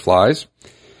you buy your flies.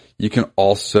 You can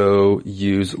also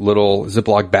use little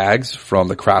Ziploc bags from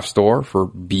the craft store for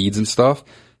beads and stuff.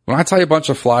 When I tie a bunch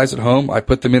of flies at home, I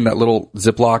put them in that little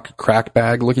Ziploc crack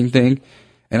bag looking thing,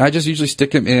 and I just usually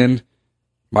stick them in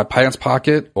my pants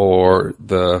pocket or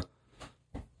the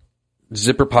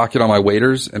zipper pocket on my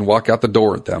waders and walk out the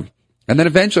door with them. And then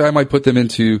eventually I might put them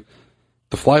into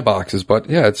the fly boxes, but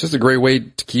yeah, it's just a great way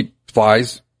to keep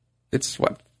flies. It's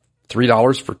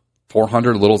 $3 for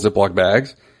 400 little Ziploc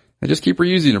bags, and just keep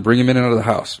reusing and bring them in and out of the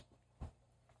house.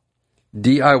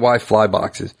 DIY fly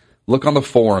boxes. Look on the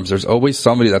forums. There's always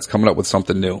somebody that's coming up with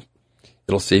something new.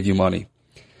 It'll save you money.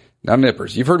 Now,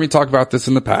 nippers. You've heard me talk about this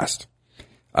in the past.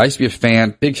 I used to be a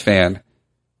big fan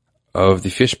of the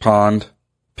Fish Pond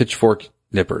pitchfork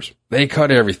nippers. They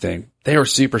cut everything. They were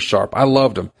super sharp. I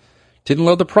loved them. Didn't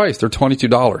love the price. They're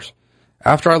 $22.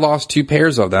 After I lost 2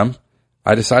 pairs of them,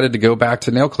 I decided to go back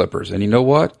to nail clippers. And you know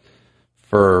what?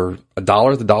 For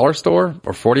 $1 at the dollar store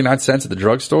or 49 cents at the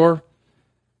drugstore,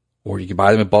 or you can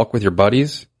buy them in bulk with your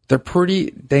buddies, they're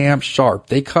pretty damn sharp.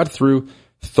 They cut through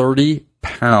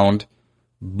 30-pound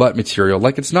butt material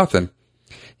like it's nothing.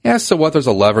 Yeah, so what? There's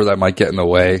a lever that might get in the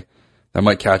way, that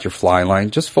might catch your fly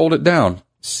line. Just fold it down.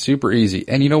 Super easy.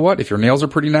 And you know what? If your nails are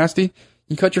pretty nasty, you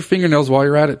can cut your fingernails while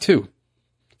you're at it too.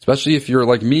 Especially if you're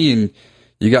like me and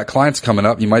you got clients coming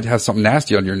up, you might have something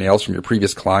nasty on your nails from your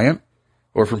previous client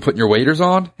or from putting your waders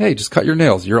on. Hey, just cut your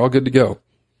nails. You're all good to go.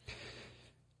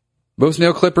 Most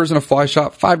nail clippers in a fly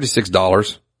shop, $5 to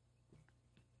 $6.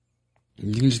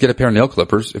 You can just get a pair of nail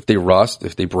clippers. If they rust,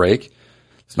 if they break,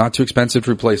 it's not too expensive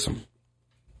to replace them.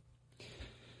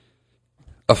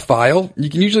 A file. You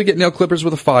can usually get nail clippers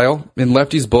with a file. In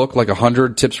Lefty's book, like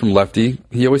 100 Tips from Lefty,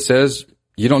 he always says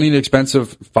you don't need an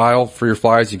expensive file for your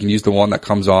flies. You can use the one that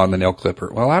comes on the nail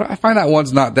clipper. Well, I find that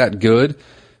one's not that good.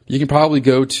 You can probably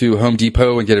go to Home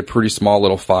Depot and get a pretty small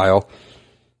little file.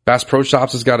 Bass Pro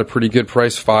Shops has got a pretty good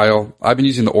price file. I've been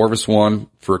using the Orvis one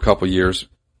for a couple years.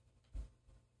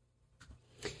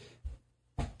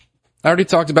 I already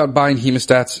talked about buying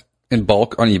hemostats in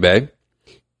bulk on eBay.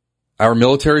 Our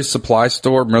military supply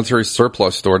store, military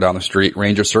surplus store down the street,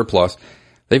 Ranger Surplus,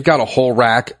 they've got a whole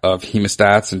rack of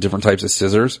hemostats and different types of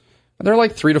scissors. They're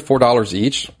like $3 to $4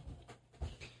 each.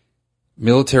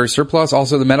 Military surplus,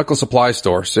 also the medical supply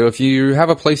store. So if you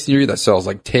have a place near you that sells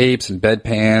like tapes and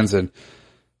bedpans and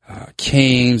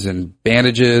canes and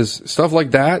bandages, stuff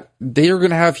like that, they are going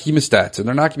to have hemostats and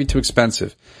they're not going to be too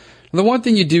expensive. And the one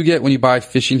thing you do get when you buy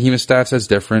fishing hemostats that's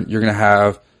different, you're going to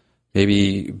have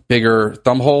maybe bigger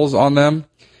thumb holes on them.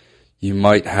 You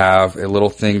might have a little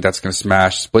thing that's going to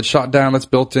smash split shot down that's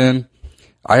built in.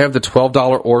 I have the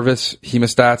 $12 Orvis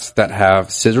hemostats that have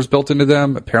scissors built into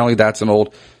them. Apparently that's an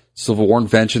old Civil War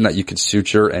invention that you could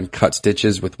suture and cut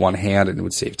stitches with one hand and it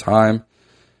would save time.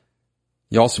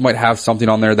 You also might have something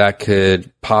on there that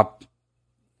could pop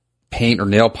paint or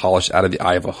nail polish out of the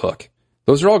eye of a hook.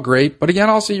 Those are all great, but again,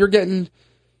 also you're getting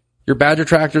your Badger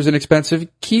tractor's inexpensive.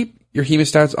 Keep your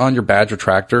hemostats on your Badger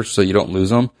tractor so you don't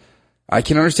lose them. I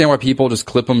can understand why people just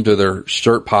clip them to their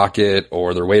shirt pocket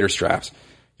or their waiter straps.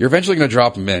 You're eventually going to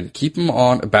drop them in. Keep them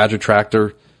on a Badger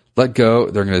tractor. Let go.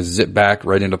 They're going to zip back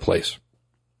right into place.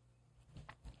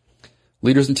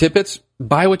 Leaders and tippets,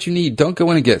 buy what you need. Don't go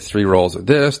in and get 3 rolls of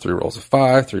this, 3 rolls of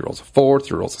 5, 3 rolls of 4,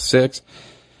 3 rolls of 6.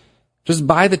 Just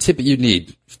buy the tippet you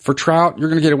need. For trout, you're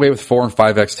going to get away with 4 and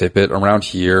 5X tippet. Around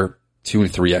here, 2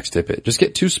 and 3X tippet. Just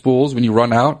get 2 spools. When you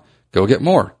run out, go get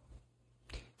more.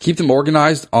 Keep them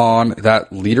organized on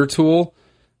that leader tool.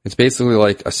 It's basically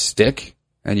like a stick,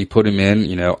 and you put them in.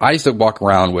 You know, I used to walk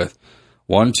around with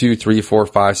 1, 2, 3, 4,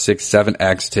 5, 6,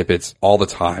 7X tippets all the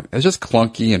time. It was just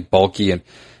clunky and bulky, and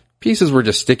pieces were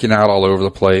just sticking out all over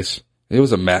the place. It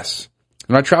was a mess.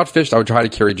 When I trout fished, I would try to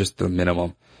carry just the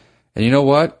minimum. And you know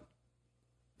what?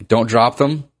 Don't drop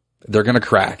them. They're going to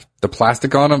crack. The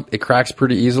plastic on them, it cracks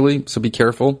pretty easily, so be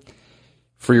careful.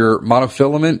 For your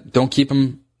monofilament, don't keep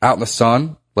them out in the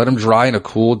sun. Let them dry in a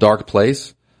cool, dark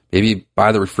place. Maybe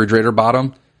by the refrigerator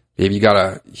bottom. Maybe you got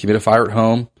a humidifier at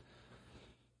home.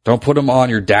 Don't put them on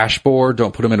your dashboard.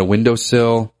 Don't put them in a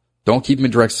windowsill. Don't keep them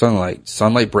in direct sunlight.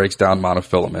 Sunlight breaks down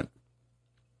monofilament.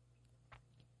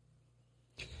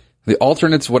 The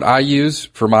alternates, what I use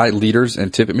for my leaders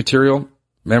and tippet material.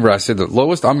 Remember, I said the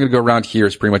lowest I'm going to go around here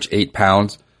is pretty much 8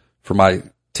 pounds for my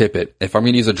tippet. If I'm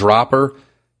going to use a dropper,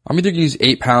 I'm either going to use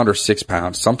 8 pound or 6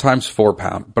 pounds, sometimes 4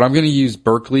 pound. But I'm going to use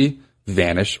Berkley,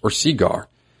 Vanish, or Seagar.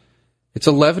 It's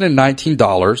 $11 and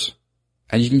 $19,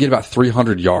 and you can get about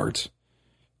 300 yards.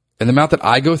 And the amount that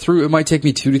I go through, it might take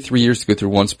me 2 to 3 years to go through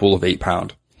one spool of 8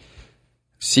 pound.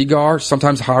 Seagar,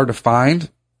 sometimes hard to find.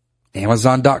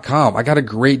 Amazon.com. I got a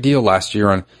great deal last year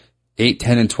on 8,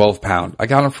 10, and 12 pound. I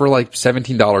got them for like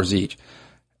 $17 each.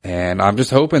 And I'm just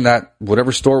hoping that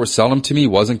whatever store was selling them to me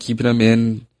wasn't keeping them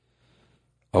in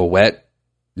a wet,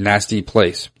 nasty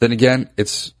place. Then again,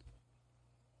 it's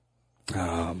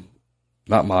not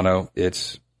mono,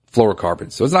 it's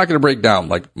fluorocarbon. So it's not going to break down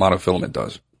like monofilament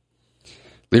does.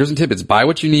 Leaders and tippets, buy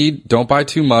what you need. Don't buy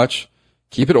too much.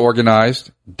 Keep it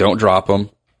organized. Don't drop them.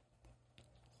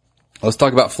 Let's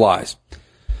talk about flies.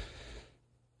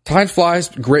 Tying flies,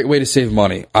 great way to save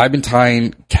money. I've been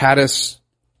tying caddis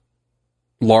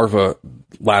larvae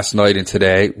last night and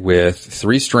today with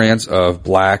 3 strands of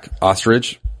black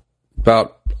ostrich,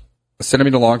 about a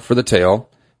centimeter long for the tail,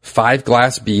 5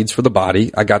 glass beads for the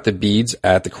body. I got the beads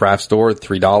at the craft store at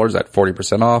 $3 at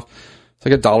 40% off. It's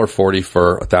like $1.40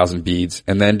 for 1,000 beads.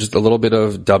 And then just a little bit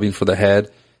of dubbing for the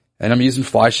head. And I'm using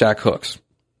Fly Shack hooks.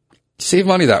 Save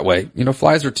money that way. You know,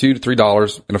 flies are $2 to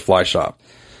 $3 in a fly shop.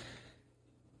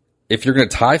 If you're going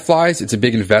to tie flies, it's a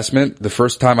big investment. The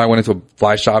first time I went into a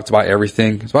fly shop to buy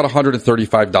everything, it's about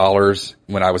 $135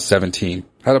 when I was 17.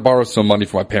 I had to borrow some money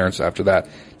from my parents after that.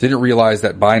 Didn't realize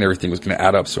that buying everything was going to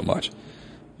add up so much.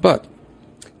 But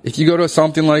if you go to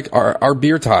something like our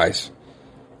beer ties,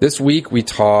 this week we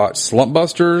taught slump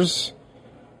busters,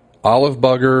 olive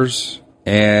buggers,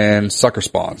 and sucker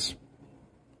spawns.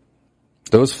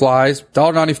 Those flies,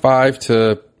 $1.95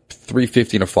 to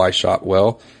 $3.50 in a fly shop.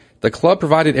 Well, the club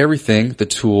provided everything, the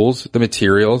tools, the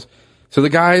materials. So the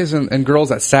guys and girls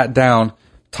that sat down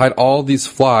tied all these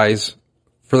flies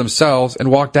for themselves and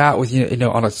walked out with, you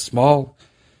know, on a small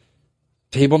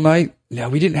table night. No,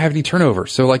 we didn't have any turnover.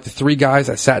 So like the 3 guys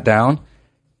that sat down,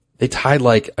 they tied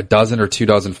like a dozen or 2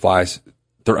 dozen flies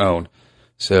their own.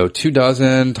 So 2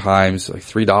 dozen times like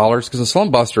 $3 because the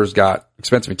slump buster's got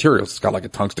expensive materials. It's got like a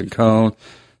tungsten cone.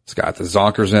 It's got the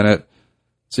zonkers in it.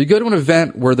 So you go to an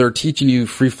event where they're teaching you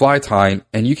free fly tying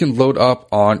and you can load up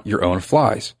on your own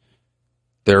flies.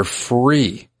 They're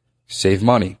free. Save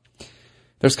money.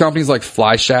 There's companies like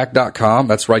flyshack.com.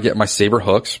 That's where I get my Saber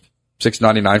hooks.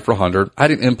 $6.99 for 100. I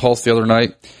had an impulse the other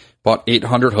night. Bought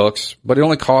 800 hooks, but it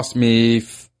only cost me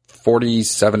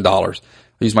 $47.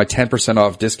 I use my 10%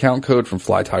 off discount code from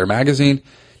Fly Tire Magazine.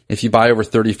 If you buy over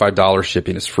 $35,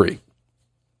 shipping is free.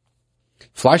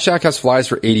 Fly Shack has flies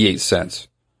for 88 cents.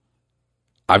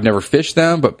 I've never fished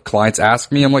them, but clients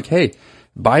ask me, I'm like, hey,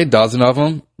 buy a dozen of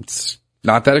them. It's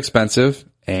not that expensive,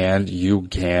 and you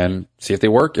can see if they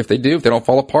work. If they do, if they don't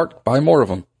fall apart, buy more of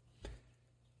them.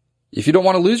 If you don't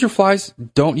want to lose your flies,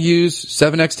 don't use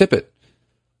 7X tippet.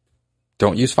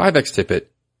 don't use 5X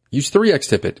tippet. Use 3X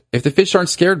tippet. If the fish aren't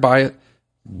scared by it,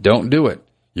 don't do it.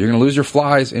 You're going to lose your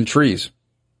flies in trees.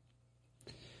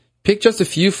 Pick just a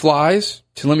few flies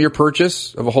to limit your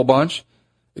purchase of a whole bunch.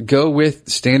 Go with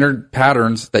standard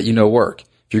patterns that you know work.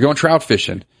 If you're going trout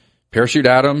fishing, Parachute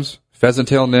Adams, Pheasant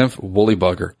Tail Nymph, Woolly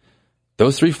Bugger.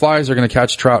 Those 3 flies are going to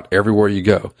catch trout everywhere you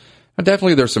go. Now,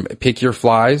 definitely there's some pickier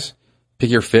flies,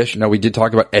 pickier fish. Now, we did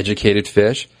talk about educated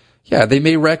fish. Yeah, they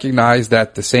may recognize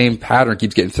that the same pattern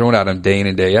keeps getting thrown at them day in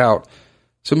and day out.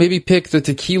 So maybe pick the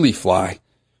tequila fly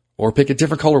or pick a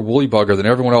different color woolly bugger than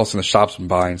everyone else in the shop's been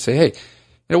buying. Say, hey, you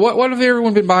know, what have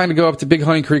everyone been buying to go up to Big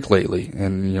Honey Creek lately?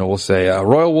 And, you know, we'll say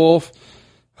Royal Wolf,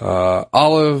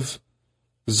 Olive,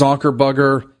 Zonker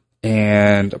Bugger,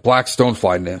 and Black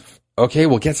Stonefly Nymph. Okay,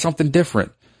 well, get something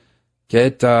different.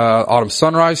 Get Autumn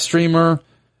Sunrise Streamer.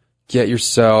 Get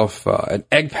yourself an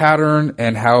egg pattern,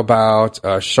 and how about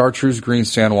Chartreuse Green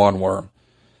San Juan Worm?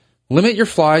 Limit your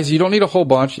flies. You don't need a whole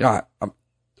bunch.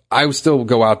 I would still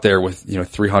go out there with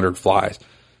 300 flies,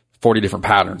 40 different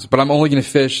patterns, but I'm only going to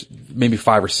fish maybe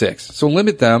 5 or 6. So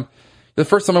limit them. The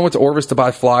first time I went to Orvis to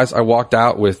buy flies, I walked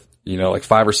out with like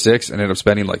 5 or 6 and ended up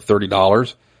spending like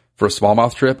 $30 for a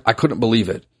smallmouth trip. I couldn't believe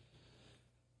it.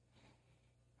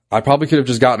 I probably could have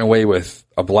just gotten away with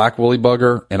a black woolly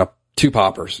bugger and 2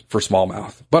 poppers for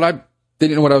smallmouth, but I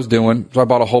didn't know what I was doing, so I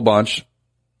bought a whole bunch,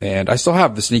 and I still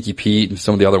have the Sneaky Pete and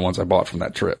some of the other ones I bought from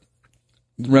that trip.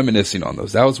 Reminiscing on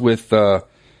those. That was with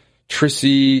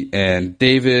Trissy and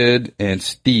David and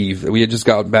Steve. We had just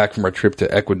gotten back from our trip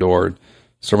to Ecuador in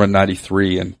summer of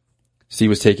 93, and Steve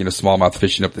was taking a smallmouth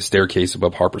fishing up the staircase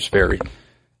above Harper's Ferry.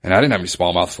 And I didn't have any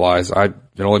smallmouth flies. I'd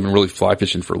only been really fly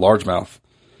fishing for largemouth.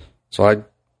 So I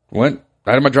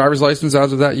had my driver's license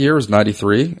as of that year. It was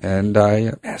 93. And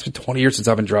it's been 20 years since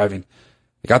I've been driving.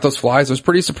 I got those flies. I was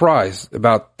pretty surprised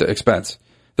about the expense.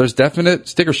 There's definite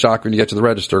sticker shock when you get to the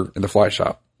register in the fly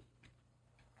shop.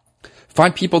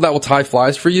 Find people that will tie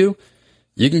flies for you.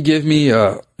 You can give me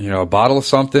a bottle of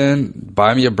something,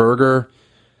 buy me a burger,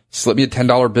 slip me a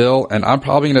 $10 bill, and I'm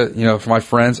probably going to, for my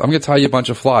friends, I'm going to tie you a bunch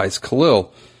of flies.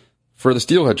 Khalil, for the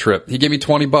Steelhead trip, he gave me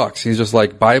 $20. He's just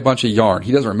like, buy a bunch of yarn.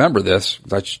 He doesn't remember this.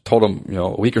 I told him,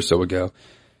 a week or so ago.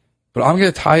 But I'm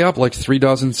going to tie up like 3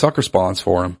 dozen sucker spawns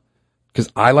for him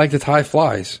because I like to tie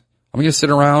flies. I'm going to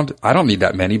sit around. I don't need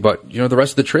that many, but the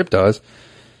rest of the trip does.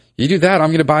 You do that, I'm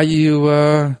going to buy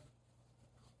you,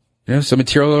 some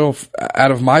material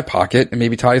out of my pocket and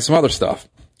maybe tie you some other stuff.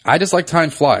 I just like tying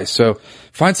flies. So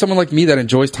find someone like me that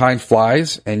enjoys tying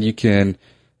flies, and you can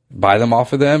buy them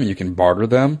off of them. You can barter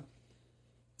them.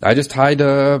 I just tied,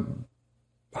 a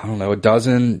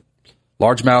dozen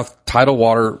largemouth tidal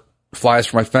water flies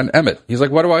for my friend Emmett. He's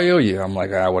like, what do I owe you? I'm like,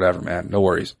 whatever, man. No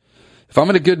worries. If I'm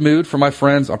in a good mood for my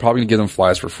friends, I'm probably going to give them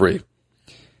flies for free.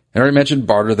 I already mentioned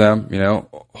barter them,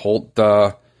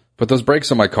 put those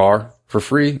brakes on my car for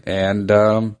free, and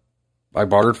I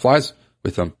bartered flies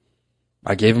with him.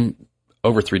 I gave him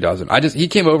over 3 dozen. He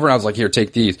came over and I was like, here,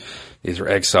 take these. These are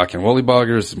egg sucking woolly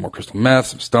buggers, more crystal meth,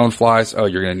 some stone flies. Oh,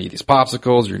 you're going to need these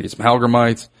popsicles. You're going to need some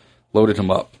Halgramites. Loaded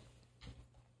him up.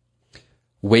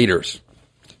 Waders.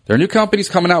 There are new companies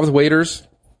coming out with waders.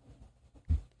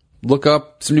 Look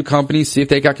up some new companies, see if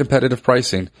they got competitive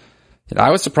pricing. And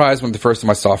I was surprised when the first time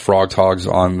I saw Frog Togs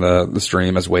on the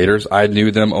stream as waders. I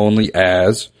knew them only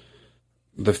as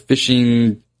the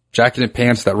fishing jacket and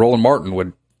pants that Roland Martin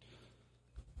would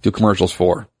do commercials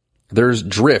for. There's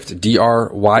Drift,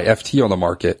 D-R-Y-F-T on the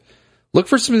market. Look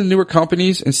for some of the newer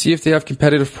companies and see if they have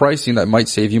competitive pricing that might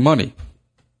save you money.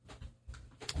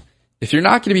 If you're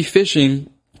not going to be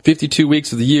fishing 52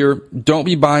 weeks of the year, don't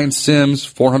be buying Simms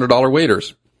 $400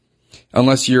 waders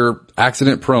unless you're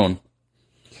accident prone.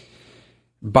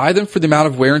 Buy them for the amount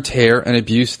of wear and tear and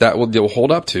abuse that they'll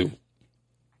hold up to.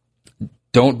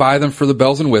 Don't buy them for the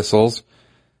bells and whistles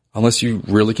unless you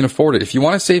really can afford it. If you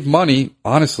want to save money,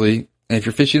 honestly, and if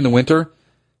you're fishing in the winter,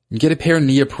 get a pair of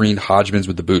neoprene Hodgmans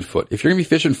with the boot foot. If you're going to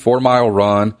be fishing 4 Mile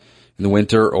Run in the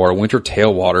winter or a winter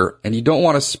tailwater and you don't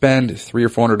want to spend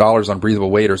 $300 or $400 on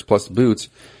breathable waders plus the boots,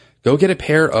 go get a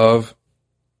pair of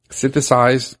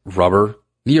synthesized rubber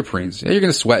neoprenes. Yeah, you're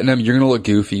going to sweat in them. You're going to look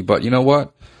goofy, but you know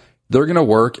what? They're going to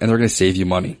work and they're going to save you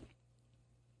money.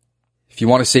 If you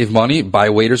want to save money, buy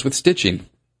waders with stitching.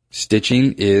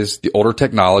 Stitching is the older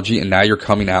technology, and now you're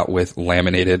coming out with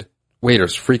laminated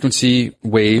waders, frequency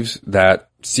waves that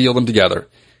seal them together.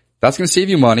 That's going to save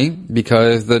you money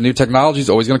because the new technology is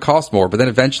always going to cost more, but then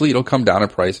eventually it'll come down in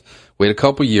price. Wait a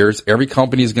couple years, every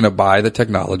company is going to buy the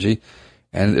technology,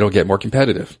 and it'll get more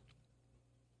competitive.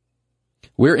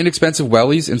 We're inexpensive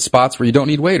wellies in spots where you don't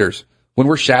need waders. When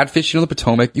we're shad fishing on the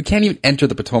Potomac, you can't even enter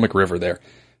the Potomac River there.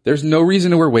 There's no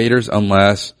reason to wear waders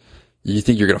unless you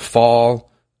think you're going to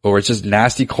fall or it's just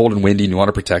nasty, cold, and windy and you want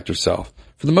to protect yourself.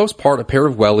 For the most part, a pair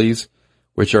of wellies,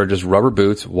 which are just rubber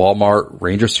boots, Walmart,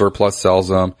 Ranger Surplus sells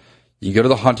them. You can go to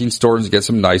the hunting stores and get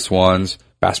some nice ones.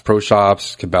 Bass Pro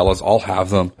Shops, Cabela's, all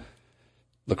have them.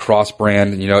 Lacrosse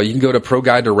brand, you can go to Pro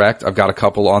Guy Direct. I've got a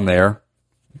couple on there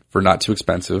for not too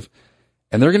expensive.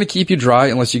 And they're going to keep you dry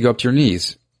unless you go up to your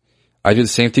knees. I do the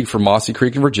same thing for Mossy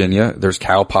Creek in Virginia. There's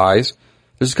cow pies.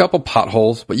 There's a couple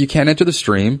potholes, but you can't enter the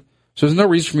stream. So there's no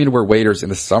reason for me to wear waders in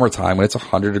the summertime when it's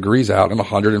 100 degrees out and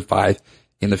 105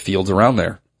 in the fields around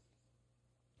there.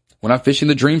 When I'm fishing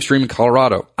the Dream Stream in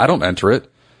Colorado, I don't enter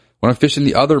it. When I'm fishing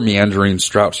the other meandering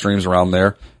trout streams around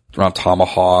there, around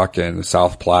Tomahawk and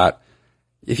South Platte,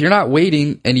 if you're not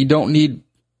wading and you don't need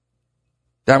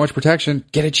that much protection,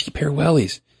 get a cheap pair of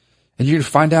wellies. And you're going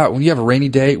to find out when you have a rainy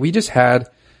day. We just had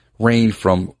rain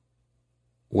from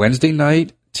Wednesday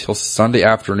night till Sunday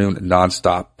afternoon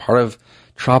nonstop. Part of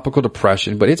tropical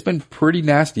depression, but it's been pretty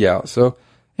nasty out. So,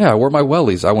 yeah, I wore my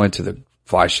wellies. I went to the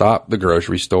fly shop, the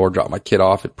grocery store, dropped my kid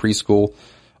off at preschool.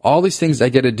 All these things I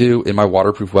get to do in my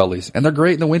waterproof wellies. And they're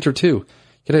great in the winter, too.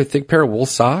 Get a thick pair of wool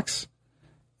socks,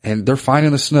 and they're fine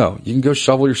in the snow. You can go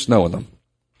shovel your snow in them.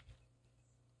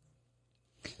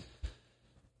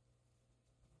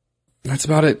 That's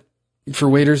about it for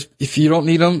waders. If you don't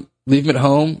need them, leave them at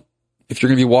home. If you're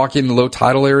going to be walking in low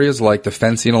tidal areas like the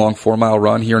fencing along 4 Mile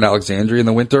Run here in Alexandria in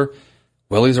the winter,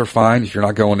 wellies are fine if you're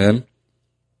not going in.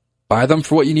 Buy them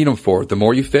for what you need them for. The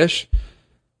more you fish,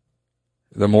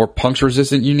 the more puncture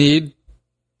resistant you need,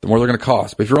 the more they're going to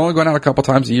cost. But if you're only going out a couple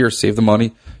times a year, save the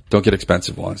money. Don't get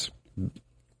expensive ones.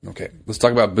 Okay, let's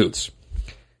talk about boots.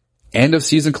 End of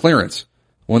season clearance.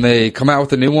 When they come out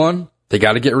with a new one, they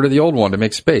got to get rid of the old one to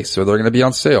make space. So they're going to be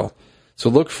on sale. So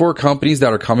look for companies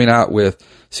that are coming out with,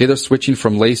 say they're switching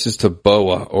from laces to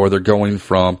BOA, or they're going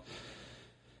from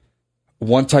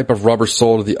one type of rubber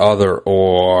sole to the other,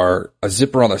 or a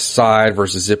zipper on the side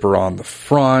versus zipper on the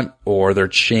front, or they're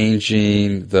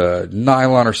changing the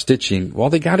nylon or stitching. Well,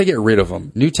 they got to get rid of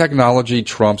them. New technology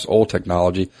trumps old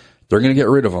technology. They're going to get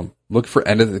rid of them. Look for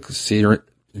end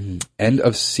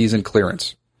of season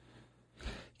clearance.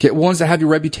 Get ones that have your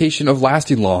reputation of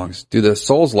lasting longs. Do the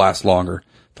soles last longer?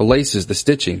 The laces, the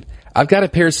stitching. I've got a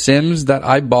pair of Sims that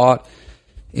I bought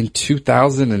in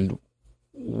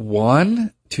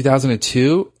 2001,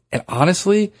 2002. And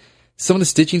honestly, some of the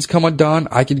stitchings come undone.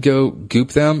 I could go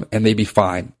goop them and they'd be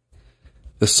fine.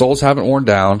 The soles haven't worn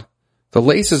down. The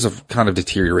laces have kind of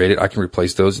deteriorated. I can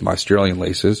replace those with my Australian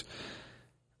laces.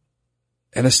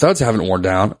 And the studs haven't worn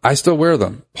down. I still wear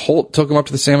them. Holt took them up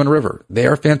to the Salmon River. They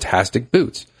are fantastic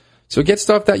boots. So get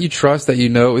stuff that you trust, that you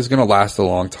know is going to last a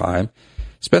long time.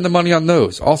 Spend the money on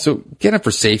those. Also, get them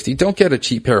for safety. Don't get a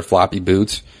cheap pair of floppy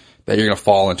boots that you're going to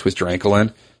fall and twist your ankle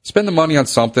in. Spend the money on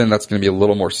something that's going to be a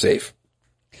little more safe.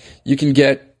 You can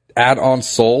get add-on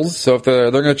soles. So if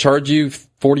they're going to charge you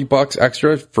 $40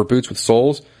 extra for boots with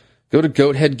soles, go to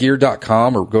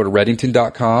goatheadgear.com or go to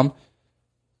reddington.com.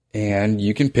 And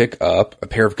you can pick up a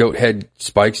pair of goat head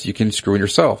spikes you can screw in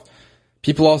yourself.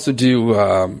 People also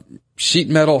do sheet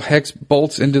metal hex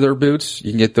bolts into their boots.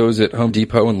 You can get those at Home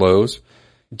Depot and Lowe's.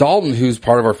 Dalton, who's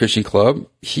part of our fishing club,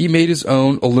 he made his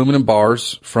own aluminum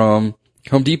bars from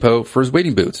Home Depot for his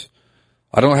wading boots.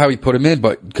 I don't know how he put them in,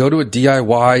 but go to a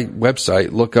DIY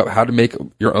website, look up how to make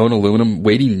your own aluminum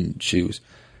wading shoes.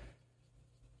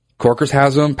 Corkers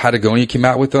has them. Patagonia came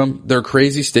out with them. They're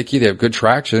crazy sticky. They have good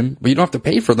traction, but you don't have to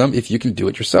pay for them if you can do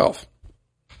it yourself.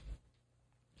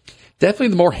 Definitely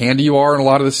the more handy you are in a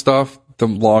lot of this stuff, the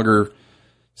longer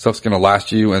stuff's going to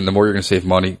last you and the more you're going to save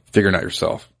money figuring out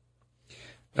yourself.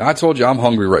 Now, I told you I'm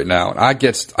hungry right now, and I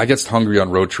get hungry on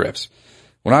road trips.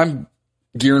 When I'm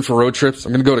gearing for road trips,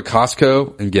 I'm going to go to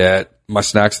Costco and get my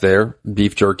snacks there,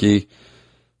 beef jerky,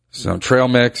 some trail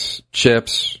mix,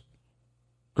 chips,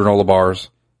 granola bars.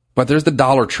 But there's the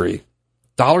Dollar Tree.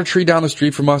 Dollar Tree down the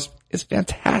street from us is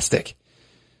fantastic.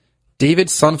 David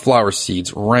Sunflower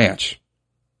Seeds Ranch.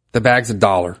 The bag's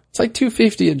 $1. It's like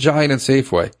 $2.50 at Giant and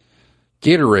Safeway.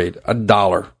 Gatorade,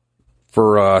 $1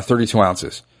 for 32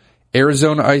 ounces.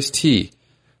 Arizona iced tea.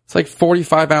 It's like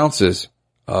 45 ounces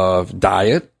of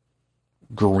diet,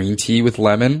 green tea with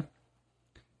lemon,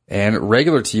 and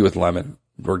regular tea with lemon,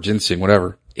 or ginseng,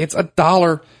 whatever. It's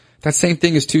 $1. That same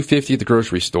thing is $2.50 at the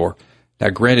grocery store. Now,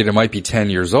 granted, it might be 10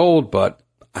 years old, but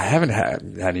I haven't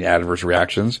had any adverse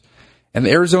reactions. And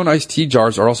the Arizona iced tea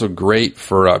jars are also great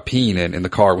for peeing in the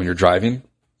car when you're driving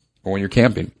or when you're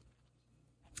camping.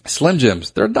 Slim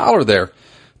Jims, they're $1 there.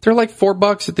 They're like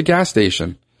 $4 at the gas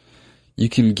station. You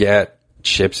can get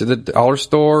chips at the dollar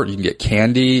store. You can get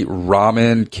candy,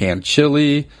 ramen, canned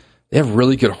chili. They have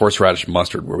really good horseradish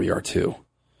mustard where we are too.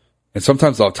 And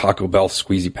sometimes they'll have Taco Bell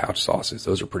squeezy pouch sauces.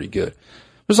 Those are pretty good.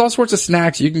 There's all sorts of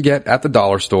snacks you can get at the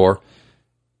dollar store,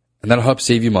 and that'll help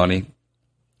save you money.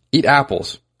 Eat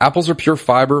apples. Apples are pure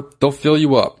fiber. They'll fill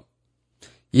you up.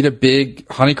 Eat a big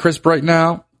Honeycrisp right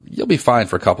now. You'll be fine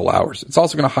for a couple hours. It's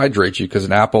also going to hydrate you because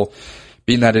an apple,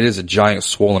 being that it is a giant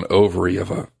swollen ovary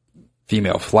of a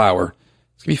female flower,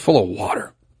 it's going to be full of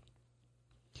water.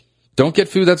 Don't get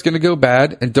food that's going to go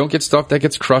bad, and don't get stuff that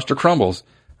gets crushed or crumbles.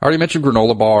 I already mentioned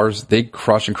granola bars. They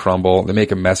crush and crumble. They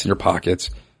make a mess in your pockets,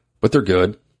 but they're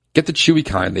good. Get the chewy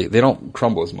kind. They don't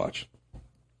crumble as much.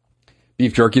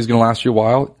 Beef jerky is going to last you a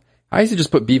while. I used to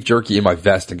just put beef jerky in my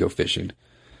vest and go fishing.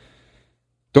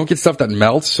 Don't get stuff that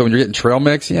melts. So when you're getting trail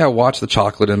mix, watch the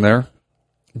chocolate in there.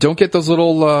 Don't get those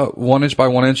little 1 inch by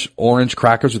 1 inch orange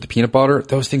crackers with the peanut butter.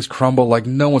 Those things crumble like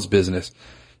no one's business.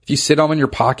 If you sit them in your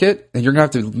pocket, and you're going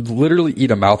to have to literally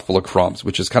eat a mouthful of crumbs,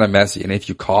 which is kind of messy. And if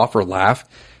you cough or laugh,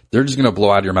 they're just going to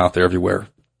blow out of your mouth everywhere.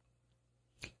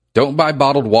 Don't buy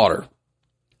bottled water.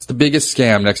 It's the biggest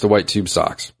scam next to white tube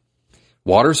socks.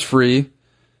 Water's free.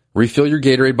 Refill your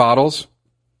Gatorade bottles.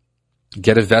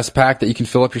 Get a vest pack that you can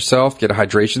fill up yourself. Get a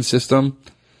hydration system.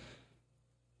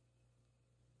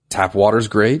 Tap water's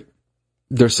great.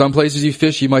 There's some places you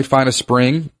fish, you might find a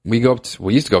spring. We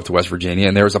used to go up to West Virginia,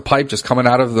 and there was a pipe just coming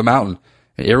out of the mountain.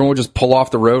 And everyone would just pull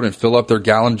off the road and fill up their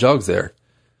gallon jugs there.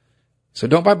 So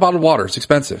don't buy bottled water. It's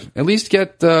expensive. At least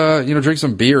get, drink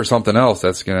some beer or something else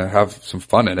that's going to have some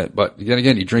fun in it. But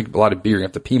again, you drink a lot of beer, you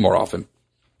have to pee more often.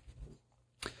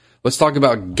 Let's talk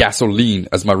about gasoline,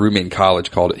 as my roommate in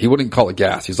college called it. He wouldn't call it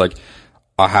gas. He's like,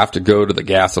 I have to go to the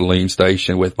gasoline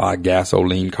station with my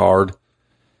gasoline card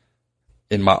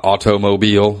in my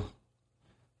automobile.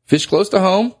 Fish close to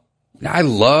home. I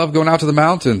love going out to the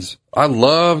mountains. I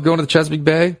love going to the Chesapeake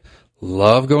Bay.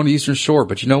 Love going to the Eastern Shore.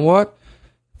 But you know what?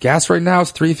 Gas right now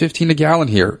is $3.15 a gallon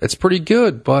here. It's pretty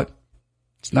good, but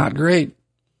it's not great.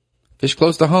 Fish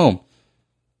close to home.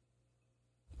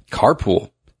 Carpool.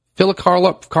 Fill a car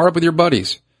up with your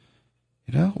buddies.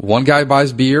 One guy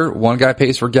buys beer, one guy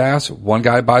pays for gas, one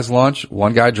guy buys lunch,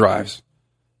 one guy drives.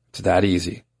 It's that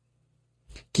easy.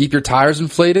 Keep your tires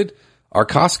inflated. Our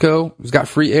Costco has got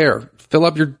free air. Fill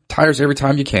up your tires every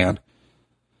time you can.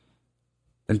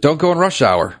 And don't go in rush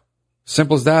hour.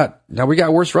 Simple as that. Now we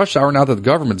got worse rush hour now that the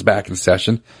government's back in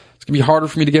session. It's going to be harder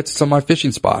for me to get to some of my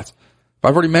fishing spots. But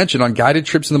I've already mentioned on guided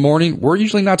trips in the morning, we're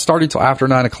usually not starting till after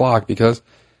 9 o'clock because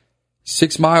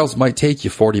 6 miles might take you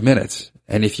 40 minutes.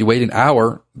 And if you wait an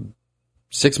hour,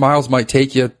 6 miles might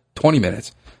take you 20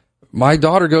 minutes. My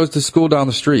daughter goes to school down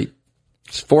the street.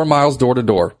 It's 4 miles door to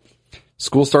door.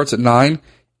 School starts at 9.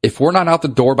 If we're not out the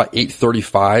door by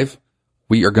 8:35,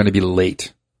 we are going to be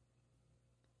late.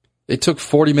 It took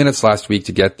 40 minutes last week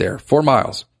to get there. 4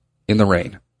 miles in the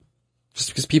rain. Just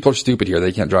because people are stupid here.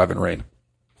 They can't drive in rain.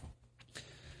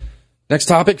 Next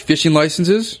topic, fishing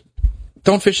licenses.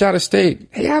 Don't fish out of state.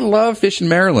 Hey, I love fishing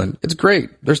Maryland. It's great.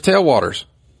 There's tailwaters.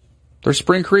 There's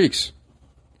spring creeks.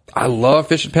 I love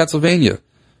fishing Pennsylvania.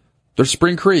 There's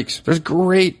spring creeks. There's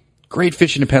great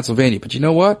fishing in Pennsylvania. But you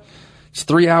know what? It's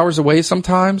 3 hours away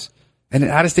sometimes, and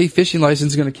an out-of-state fishing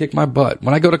license is going to kick my butt.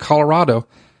 When I go to Colorado,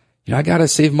 I got to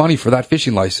save money for that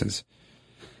fishing license.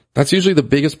 That's usually the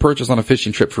biggest purchase on a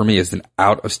fishing trip for me is an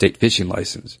out-of-state fishing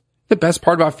license. The best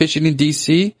part about fishing in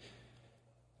D.C.,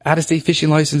 out-of-state fishing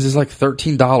license is like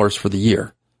 $13 for the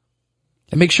year.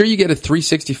 And make sure you get a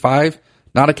 365,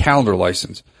 not a calendar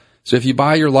license. So if you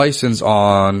buy your license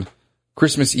on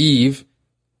Christmas Eve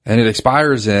and it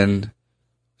expires in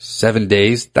 7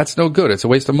 days, that's no good. It's a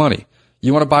waste of money.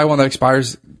 You want to buy one that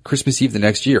expires Christmas Eve the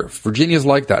next year. Virginia's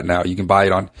like that now. You can buy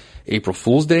it on April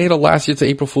Fool's Day. It'll last you to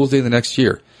April Fool's Day the next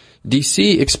year.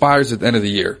 DC expires at the end of the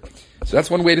year. So that's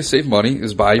one way to save money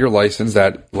is buy your license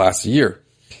that lasts a year.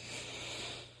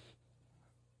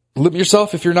 Limit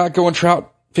yourself if you're not going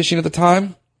trout fishing at the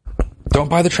time. Don't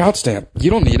buy the trout stamp. You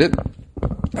don't need it.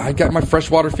 I got my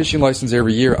freshwater fishing license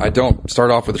every year. I don't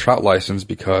start off with a trout license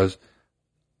because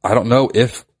I don't know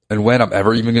if and when I'm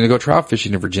ever even going to go trout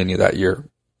fishing in Virginia that year.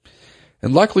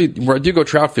 And luckily, where I do go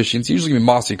trout fishing, it's usually in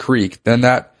Mossy Creek. Then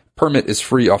that permit is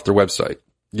free off their website.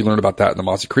 You learn about that in the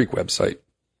Mossy Creek website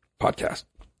podcast.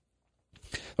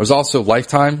 There's also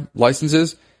lifetime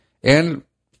licenses and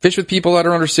fish with people that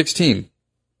are under 16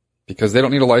 because they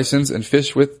don't need a license, and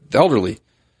fish with the elderly.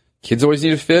 Kids always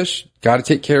need to fish. Got to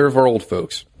take care of our old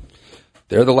folks.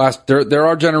 They're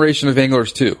our generation of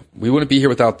anglers too. We wouldn't be here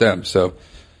without them. So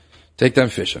take them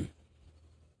fishing.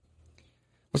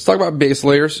 Let's talk about base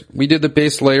layers. We did the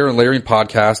base layer and layering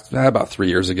podcast about 3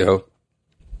 years ago.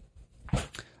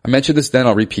 I mentioned this then.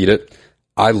 I'll repeat it.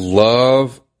 I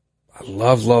love I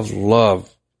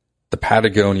love the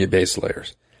Patagonia base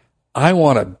layers. I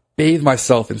want to bathe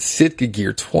myself in Sitka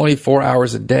gear 24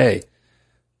 hours a day.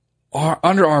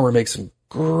 Under Armour makes some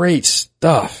great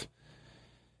stuff.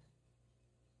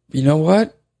 You know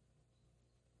what?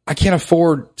 I can't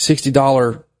afford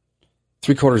 $60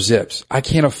 3/4 zips. I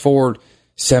can't afford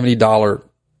 $70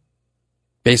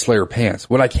 base layer pants.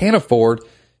 What I can afford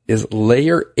is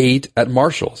layer 8 at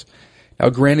Marshalls. Now,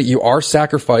 granted, you are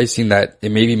sacrificing that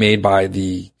it may be made by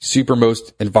the super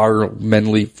most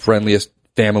environmentally friendliest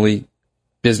family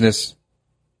business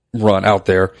run out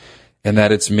there, and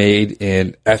that it's made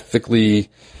in ethically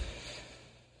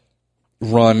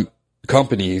run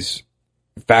companies,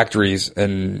 factories,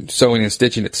 and sewing and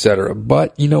stitching, etc.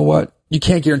 But you know what? You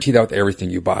can't guarantee that with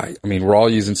everything you buy. I mean, we're all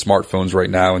using smartphones right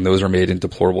now, and those are made in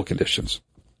deplorable conditions.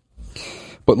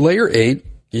 But layer 8,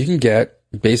 you can get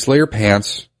base layer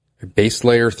pants, base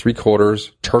layer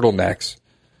 3/4 turtlenecks,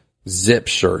 zip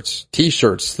shirts,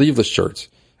 t-shirts, sleeveless shirts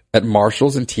at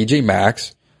Marshalls and TJ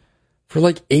Maxx for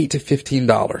like $8 to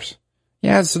 $15.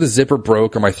 Yeah, so the zipper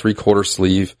broke on my 3/4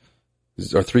 sleeve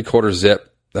or 3/4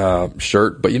 zip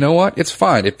shirt, but you know what? It's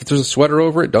fine. If there's a sweater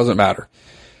over it, doesn't matter.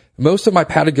 Most of my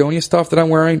Patagonia stuff that I'm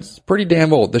wearing is pretty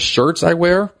damn old. The shirts I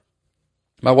wear,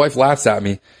 my wife laughs at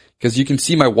me because you can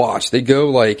see my watch. They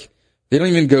don't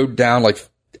even go down like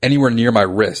anywhere near my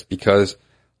wrist because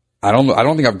I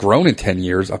don't think I've grown in 10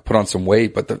 years. I've put on some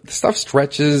weight, but the stuff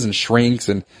stretches and shrinks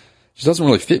and just doesn't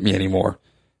really fit me anymore.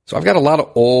 So I've got a lot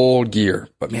of old gear,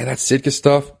 but man, that Sitka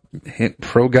stuff, hint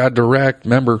Pro Guide Direct.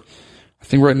 Remember, I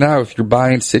think right now, if you're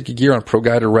buying Sitka gear on Pro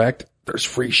Guide Direct, there's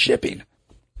free shipping.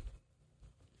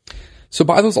 So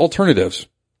buy those alternatives.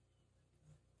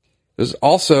 There's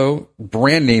also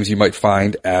brand names you might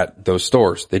find at those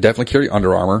stores. They definitely carry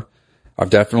Under Armour. I've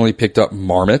definitely picked up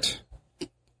Marmot,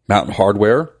 Mountain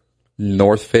Hardwear,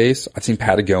 North Face. I've seen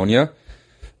Patagonia.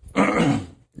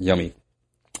 Yummy.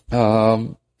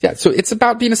 Yeah, so it's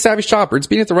about being a savvy shopper. It's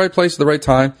being at the right place at the right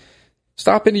time.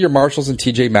 Stop into your Marshalls and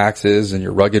TJ Maxx's and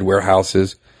your rugged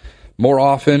warehouses more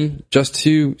often just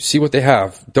to see what they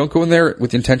have. Don't go in there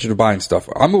with the intention of buying stuff.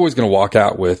 I'm always going to walk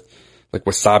out with like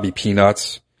wasabi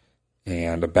peanuts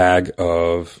and a bag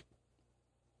of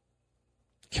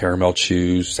caramel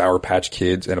chews, Sour Patch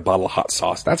Kids, and a bottle of hot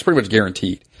sauce. That's pretty much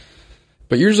guaranteed.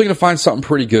 But you're usually going to find something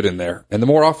pretty good in there. And the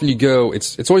more often you go,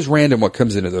 it's always random what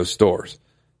comes into those stores.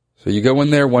 So you go in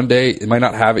there one day, it might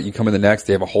not have it. You come in the next,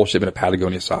 they have a whole shipment of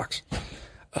Patagonia socks.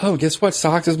 Oh, guess what?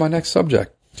 Socks is my next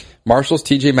subject. Marshalls,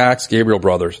 TJ Maxx, Gabriel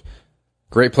Brothers.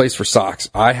 Great place for socks.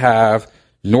 I have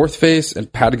North Face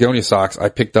and Patagonia socks I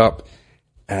picked up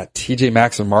at TJ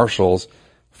Maxx and Marshalls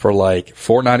for like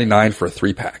 $4.99 for a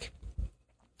 3-pack.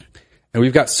 And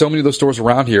we've got so many of those stores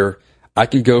around here, I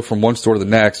can go from one store to the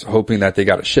next hoping that they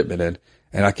got a shipment in,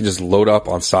 and I can just load up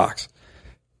on socks.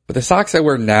 But the socks I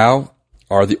wear now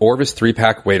are the Orvis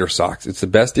 3-pack wader socks. It's the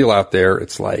best deal out there.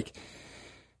 It's like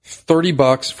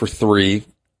 $30 for 3.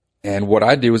 And what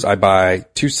I do is I buy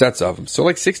 2 sets of them. So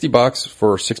like $60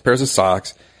 for 6 pairs of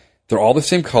socks. They're all the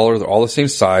same color. They're all the same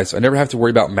size. So I never have to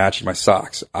worry about matching my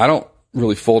socks. I don't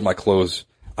really fold my clothes.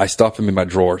 I stuff them in my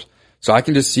drawers. So I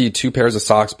can just see 2 pairs of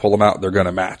socks, pull them out. They're going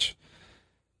to match.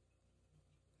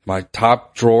 My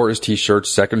top drawer is t-shirts.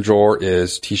 Second drawer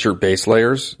is t-shirt base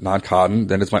layers, non-cotton.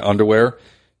 Then it's my underwear.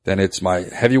 Then it's my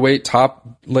heavyweight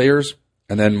top layers.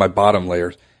 And then my bottom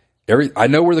layers. I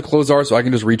know where the clothes are, so I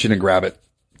can just reach in and grab it.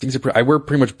 I wear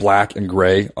pretty much black and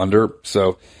gray under,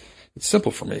 so it's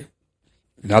simple for me.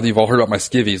 Now that you've all heard about my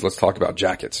skivvies, let's talk about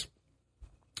jackets.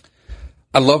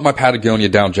 I love my Patagonia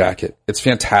down jacket. It's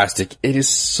fantastic. It is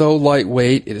so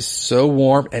lightweight, it is so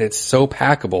warm, and it's so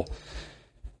packable.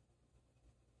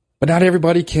 But not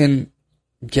everybody can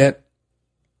get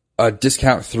a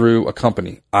discount through a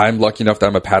company. I'm lucky enough that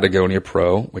I'm a Patagonia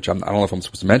Pro, which I don't know if I'm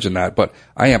supposed to mention that, but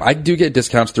I am. I do get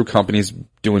discounts through companies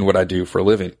doing what I do for a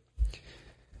living.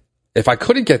 If I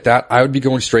couldn't get that, I would be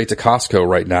going straight to Costco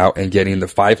right now and getting the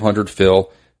 500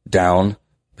 fill down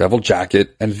bevel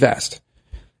jacket and vest.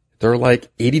 They're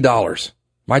like $80.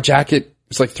 My jacket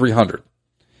is like $300.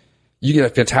 You get a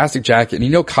fantastic jacket, and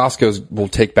you know Costco will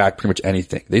take back pretty much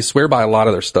anything. They swear by a lot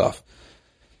of their stuff.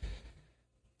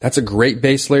 That's a great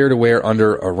base layer to wear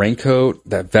under a raincoat.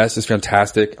 That vest is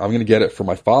fantastic. I'm going to get it for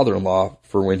my father-in-law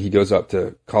for when he goes up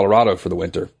to Colorado for the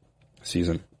winter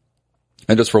season.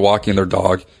 And just for walking their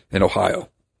dog in Ohio.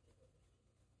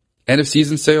 End of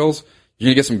season sales. You're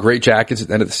going to get some great jackets at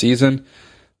the end of the season.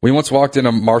 We once walked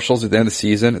into Marshalls at the end of the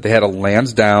season. They had a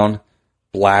Lansdowne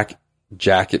black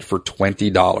jacket for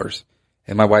 $20.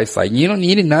 And my wife's like, you don't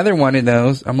need another one of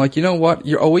those. I'm like, you know what?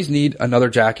 You always need another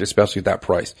jacket, especially at that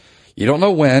price. You don't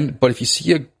know when, but if you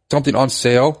see something on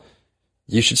sale,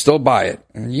 you should still buy it.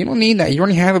 And you don't need that. You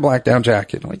already have a black down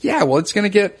jacket. I'm like, yeah, well, it's going to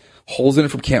get holes in it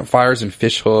from campfires and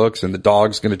fish hooks, and the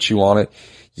dog's going to chew on it.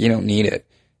 You don't need it.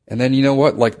 And then you know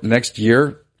what? Like next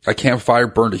year, a campfire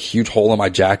burned a huge hole in my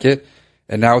jacket,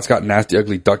 and now it's got nasty,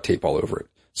 ugly duct tape all over it.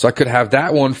 So I could have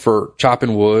that one for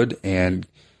chopping wood and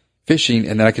fishing,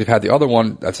 and then I could have had the other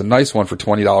one that's a nice one for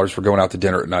 $20 for going out to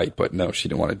dinner at night. But no, she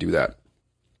didn't want to do that.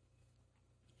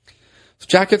 So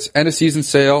jackets, end of season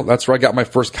sale. That's where I got my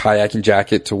first kayaking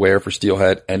jacket to wear for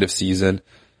Steelhead, end of season.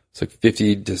 It's like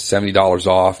 $50 to $70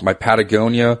 off. My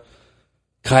Patagonia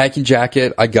kayaking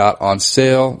jacket I got on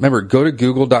sale. Remember, go to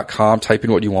google.com, type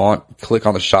in what you want, click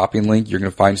on the shopping link. You're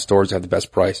going to find stores that have the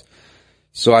best price.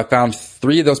 So I found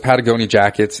 3 of those Patagonia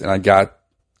jackets, and I got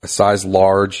a size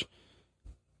large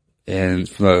and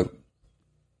from the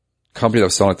company that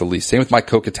was selling it the least. Same with my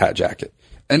Kokatat jacket.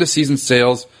 End of season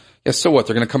sales. Yeah, so what?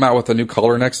 They're going to come out with a new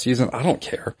color next season? I don't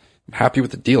care. I'm happy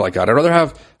with the deal I got. I'd rather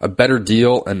have a better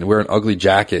deal and wear an ugly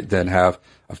jacket than have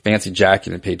a fancy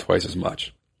jacket and pay twice as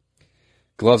much.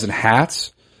 Gloves and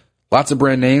hats. Lots of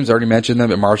brand names. I already mentioned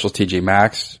them at Marshall's, TJ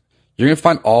Maxx. You're going to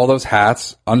find all those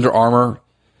hats, Under Armour,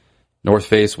 North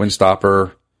Face,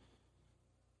 Windstopper,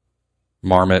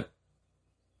 Marmot,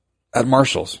 at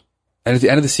Marshall's. And at the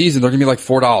end of the season, they're going to be like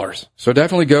 $4. So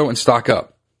definitely go and stock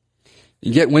up.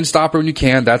 You get Windstopper when you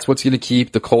can. That's what's going to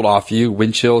keep the cold off you.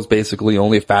 Wind chill is basically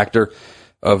only a factor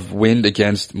of wind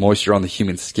against moisture on the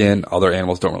human skin. Other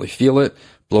animals don't really feel it.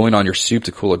 Blowing on your soup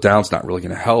to cool it down is not really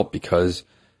going to help because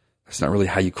that's not really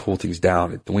how you cool things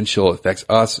down. The wind chill affects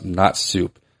us, not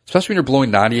soup. Especially when you're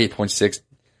blowing 98.6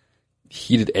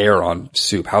 heated air on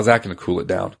soup. How's that going to cool it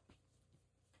down?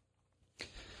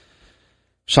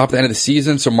 Shop at the end of the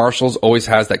season. So Marshall's always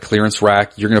has that clearance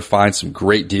rack. You're going to find some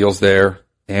great deals there.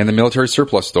 And the military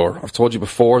surplus store. I've told you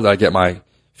before that I get my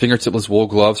fingertipless wool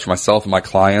gloves for myself and my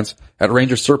clients at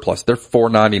Ranger Surplus. They're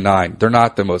 $4.99. They're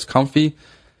not the most comfy.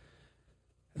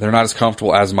 They're not as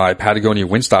comfortable as my Patagonia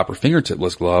Windstopper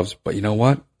fingertipless gloves, but you know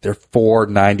what? They're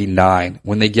 $4.99.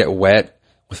 When they get wet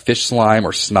with fish slime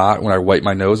or snot, when I wipe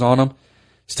my nose on them,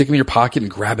 stick them in your pocket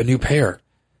and grab a new pair.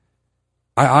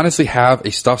 I honestly have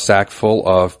a stuff sack full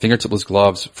of fingertipless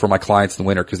gloves for my clients in the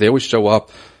winter because they always show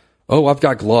up. Oh, I've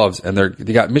got gloves and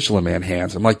they got Michelin Man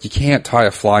hands. I'm like, you can't tie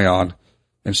a fly on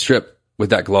and strip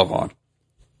with that glove on.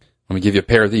 Let me give you a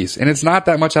pair of these. And it's not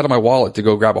that much out of my wallet to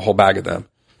go grab a whole bag of them.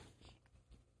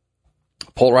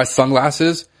 Polarized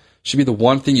sunglasses should be the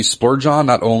one thing you splurge on.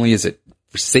 Not only is it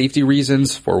for safety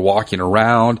reasons, for walking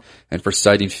around and for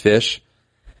sighting fish.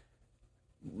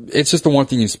 It's just the one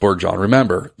thing you splurge on.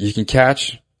 Remember, you can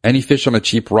catch any fish on a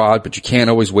cheap rod, but you can't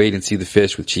always wait and see the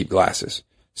fish with cheap glasses.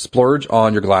 Splurge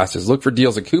on your glasses. Look for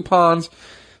deals and coupons.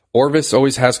 Orvis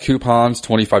always has coupons,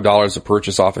 $25 a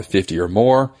purchase off at 50 or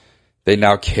more. They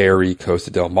now carry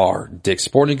Costa Del Mar. Dick's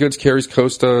Sporting Goods carries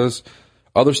Costas.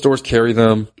 Other stores carry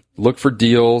them. Look for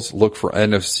deals. Look for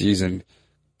end of season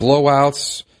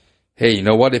blowouts. Hey, you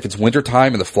know what? If it's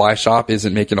wintertime and the fly shop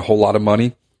isn't making a whole lot of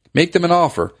money, make them an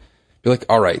offer. Be like,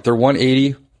 all right, they're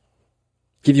 $180.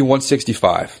 Give you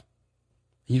 $165.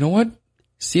 You know what?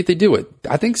 See if they do it.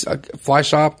 I think a fly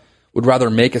shop would rather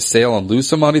make a sale and lose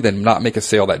some money than not make a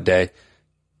sale that day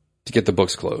to get the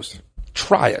books closed.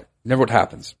 Try it. Never what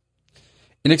happens.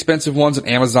 Inexpensive ones at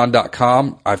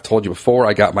Amazon.com. I've told you before,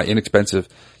 I got my inexpensive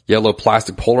yellow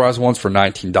plastic polarized ones for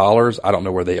 $19. I don't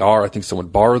know where they are. I think someone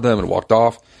borrowed them and walked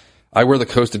off. I wear the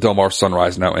Costa Del Mar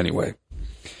Sunrise now anyway.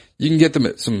 You can get them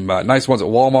at some nice ones at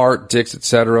Walmart, Dick's,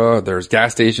 etc. There's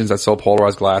gas stations that sell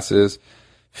polarized glasses.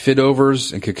 Fit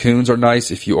overs and cocoons are nice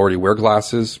if you already wear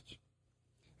glasses.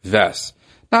 Vests.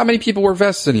 Not many people wear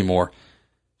vests anymore.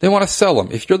 They want to sell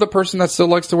them. If you're the person that still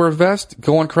likes to wear a vest,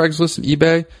 go on Craigslist and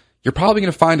eBay. You're probably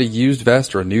going to find a used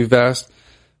vest or a new vest,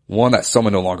 one that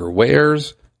someone no longer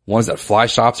wears, ones that fly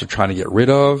shops are trying to get rid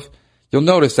of. You'll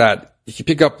notice that if you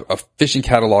pick up a fishing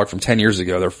catalog from 10 years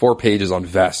ago, there are 4 pages on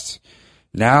vests.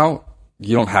 Now,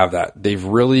 you don't have that. There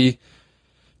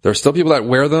are still people that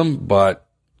wear them, but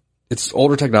it's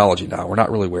older technology now. We're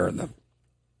not really wearing them.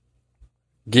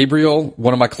 Gabriel,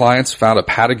 one of my clients, found a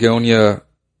Patagonia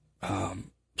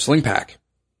sling pack.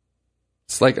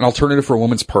 It's like an alternative for a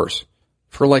woman's purse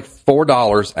for like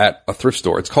 $4 at a thrift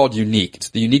store. It's called Unique. It's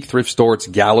the Unique thrift store. It's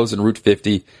Gallows and Route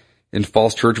 50 in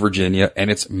Falls Church, Virginia,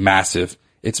 and it's massive.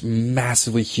 It's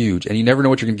massively huge, and you never know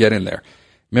what you're going to get in there.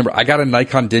 Remember, I got a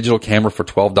Nikon digital camera for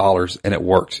 $12, and it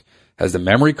works. Has the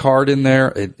memory card in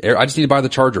there. I just need to buy the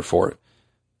charger for it.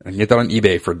 I can get that on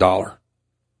eBay for $1.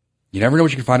 You never know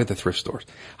what you can find at the thrift stores.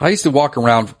 I used to walk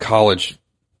around college,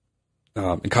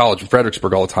 in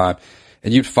Fredericksburg all the time,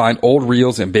 and you'd find old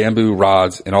reels and bamboo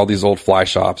rods in all these old fly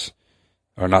shops,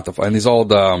 or not and these old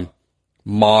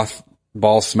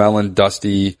mothball smelling,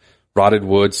 dusty, rotted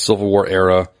wood, Civil War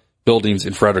era buildings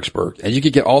in Fredericksburg. And you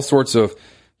could get all sorts of,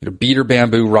 beater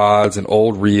bamboo rods and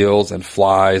old reels and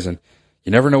flies, and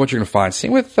you never know what you're going to find.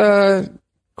 Same with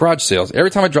garage sales.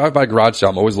 Every time I drive by a garage sale,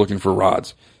 I'm always looking for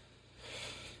rods.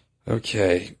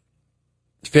 Okay.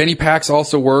 Fanny packs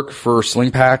also work for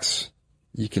sling packs.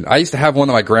 I used to have one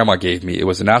that my grandma gave me. It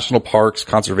was the National Parks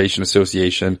Conservation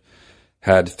Association.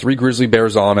 Had 3 grizzly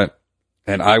bears on it,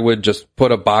 and I would just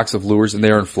put a box of lures in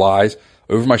there and flies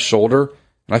over my shoulder,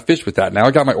 and I fished with that. Now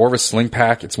I got my Orvis sling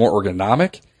pack. It's more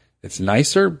ergonomic. It's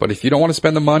nicer, but if you don't want to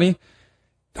spend the money,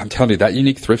 I'm telling you, that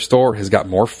unique thrift store has got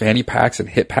more fanny packs and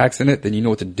hip packs in it than you know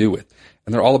what to do with.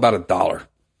 And they're all about $1.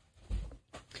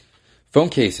 Phone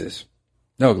cases.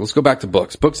 No, let's go back to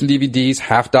books. Books and DVDs,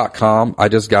 half.com. I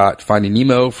just got Finding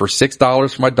Nemo for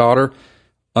 $6 for my daughter,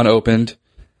 unopened.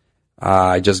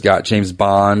 I just got James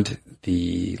Bond,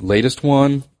 the latest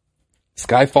one,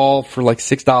 Skyfall for like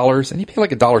 $6, and you pay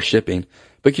like $1 shipping.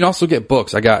 But you can also get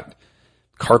books. I got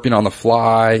Carping on the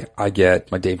Fly. I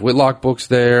get my Dave Whitlock books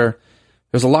there.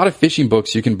 There's a lot of fishing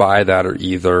books you can buy that are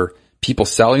either people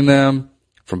selling them,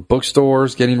 from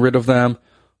bookstores getting rid of them,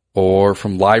 or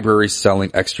from libraries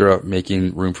selling extra,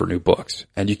 making room for new books.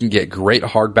 And you can get great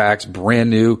hardbacks, brand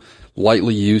new,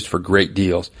 lightly used for great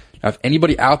deals. Now, if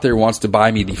anybody out there wants to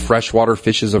buy me the Freshwater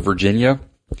Fishes of Virginia,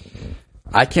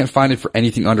 I can't find it for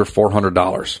anything under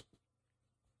 $400,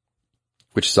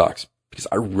 which sucks because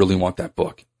I really want that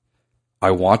book.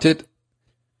 I want it.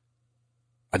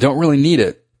 I don't really need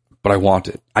it, but I want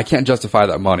it. I can't justify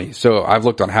that money. So I've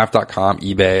looked on half.com,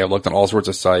 eBay. I've looked on all sorts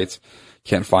of sites.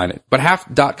 Can't find it. But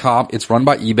half.com, it's run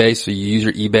by eBay. So you use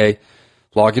your eBay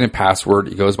login and password.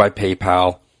 It goes by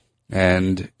PayPal,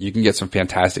 and you can get some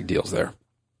fantastic deals there.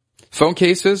 Phone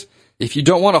cases. If you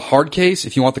don't want a hard case,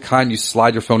 if you want the kind you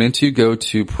slide your phone into, go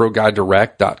to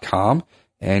ProGuideDirect.com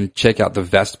and check out the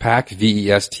Vestpac,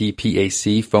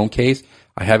 VESTPAC phone case.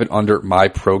 I have it under my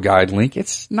Pro Guide link.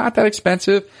 It's not that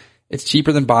expensive. It's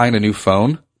cheaper than buying a new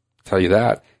phone. I'll tell you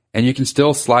that. And you can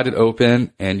still slide it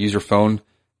open and use your phone,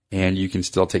 and you can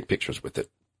still take pictures with it.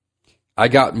 I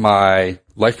got my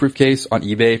LifeProof case on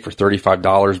eBay for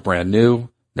 $35, brand new,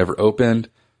 never opened.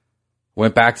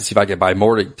 Went back to see if I could buy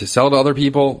more to sell to other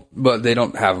people, but they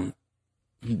don't have them.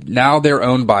 Now they're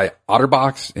owned by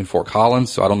OtterBox in Fort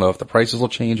Collins, so I don't know if the prices will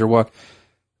change or what.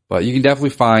 But you can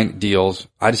definitely find deals.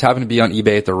 I just happened to be on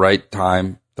eBay at the right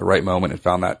time, the right moment, and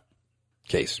found that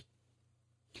case.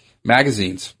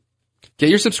 Magazines. Get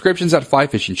your subscriptions at fly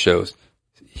fishing shows.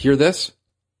 Hear this?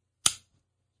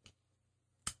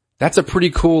 That's a pretty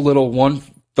cool little one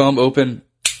thumb open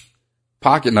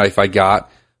pocket knife I got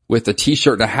with a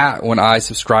t-shirt and a hat when I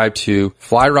subscribed to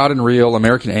Fly Rod and Reel,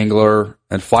 American Angler,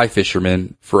 and Fly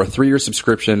Fisherman for a 3-year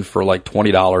subscription for like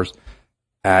 $20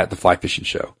 at the Fly Fishing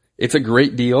Show. It's a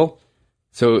great deal.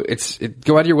 So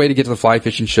go out of your way to get to the fly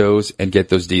fishing shows and get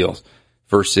those deals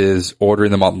versus ordering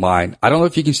them online. I don't know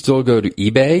if you can still go to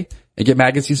eBay and get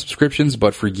magazine subscriptions,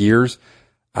 but for years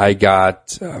I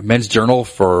got Men's Journal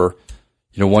for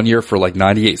 1 year for like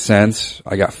 98 cents.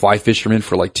 I got Fly Fisherman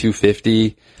for like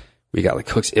 $2.50. We got like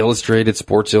Cook's Illustrated,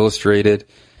 Sports Illustrated.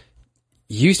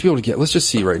 You used to be able to get, let's just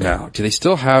see right now. Do they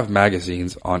still have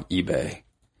magazines on eBay?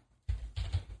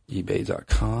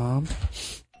 eBay.com.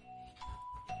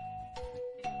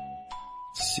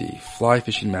 Let's see. Fly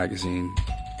Fishing Magazine.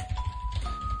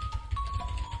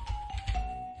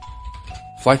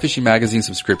 Fly Fishing Magazine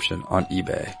subscription on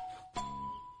eBay.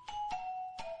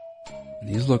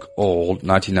 These look old.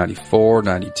 1994,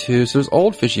 92. So there's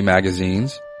old fishing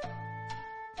magazines.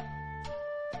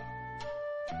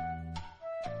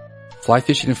 Fly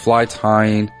Fishing and Fly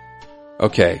Tying.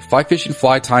 Okay. Fly Fishing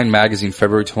Fly Tying Magazine,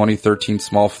 February 2013.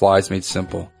 Small Flies Made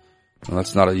Simple. Well,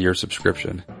 that's not a year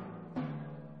subscription.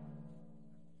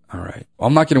 All right. Well,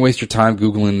 I'm not going to waste your time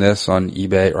Googling this on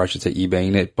eBay, or I should say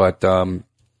eBaying it. But,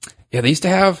 yeah, they used to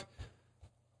have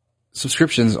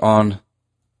subscriptions on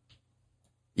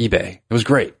eBay. It was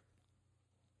great.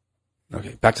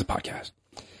 Okay. Back to the podcast.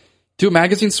 Do a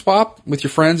magazine swap with your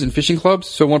friends in fishing clubs.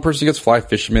 So one person gets Fly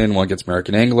Fisherman, one gets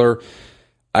American Angler.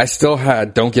 I still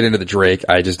don't get into the Drake.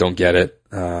 I just don't get it.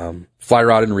 Fly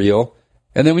Rod and Reel.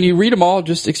 And then when you read them all,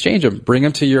 just exchange them. Bring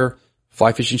them to your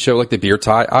fly fishing show like the Beer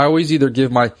Tie. I always either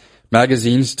give my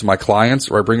magazines to my clients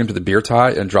or I bring them to the Beer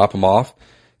Tie and drop them off.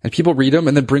 And people read them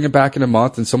and then bring them back in a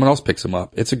month and someone else picks them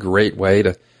up. It's a great way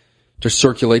to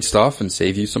circulate stuff and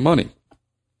save you some money.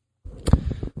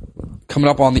 Coming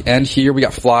up on the end here, we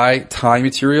got fly tying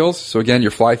materials. So again,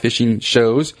 your fly fishing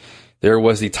shows. There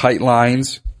was the Tight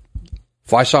Lines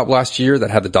fly shop last year that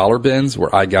had the dollar bins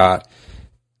where I got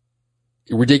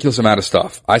a ridiculous amount of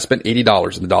stuff. I spent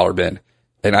 $80 in the dollar bin.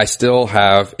 And I still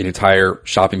have an entire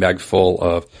shopping bag full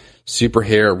of Super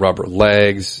Hair rubber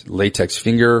legs, latex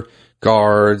finger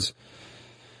guards.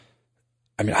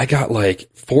 I mean, I got like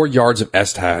 4 yards of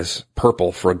Estaz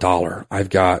purple for $1. I've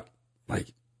got like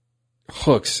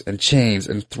hooks and chains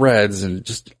and threads and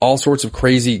just all sorts of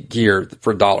crazy gear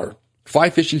for $1. Fly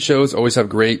fishing shows always have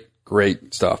great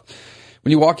stuff.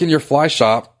 When you walk in your fly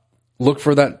shop, look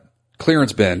for that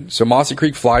clearance bin. So Mossy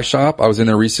Creek Fly Shop, I was in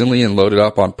there recently and loaded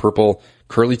up on purple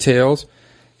curly tails.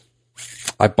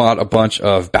 I bought a bunch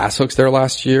of bass hooks there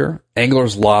last year.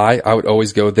 Angler's Lie, I would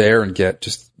always go there and get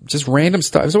just random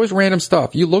stuff. It's always random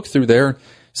stuff. You look through there,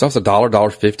 stuff's $1,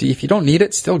 $1.50. If you don't need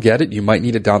it, still get it. You might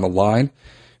need it down the line.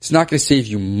 It's not going to save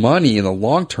you money in the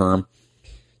long term,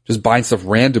 just buying stuff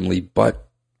randomly, but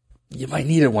you might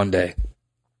need it one day.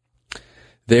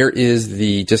 There is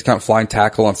the Discount Flying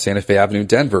Tackle on Santa Fe Avenue in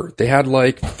Denver. They had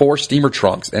like 4 steamer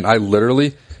trunks, and I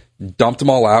literally dumped them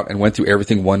all out and went through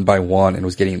everything one by one and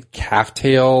was getting calf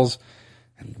tails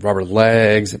and rubber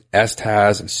legs and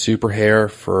Estaz and Super Hair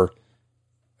for,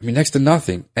 next to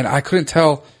nothing. And I couldn't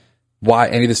tell why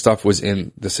any of this stuff was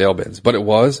in the sale bins, but it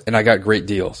was, and I got great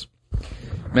deals.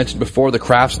 I mentioned before the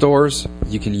craft stores,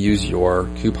 you can use your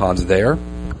coupons there.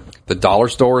 The dollar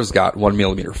store has got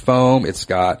 1mm foam. It's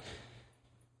got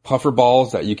puffer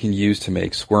balls that you can use to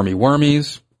make squirmy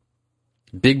wormies.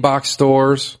 Big box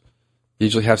stores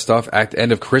usually have stuff at the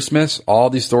end of Christmas. All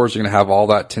these stores are going to have all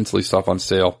that tinsely stuff on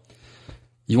sale.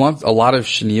 You want a lot of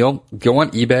chenille? Go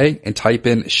on eBay and type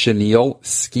in chenille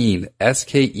skein,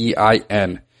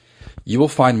 S-K-E-I-N. You will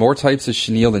find more types of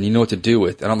chenille than you know what to do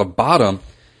with. And on the bottom,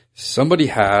 somebody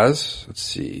has, let's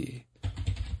see,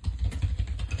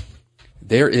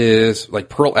 there is like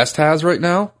Pearl Estaz right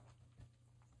now.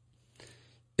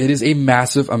 It is a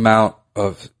massive amount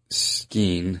of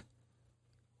skein.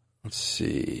 Let's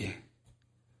see.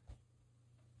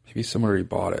 Maybe someone already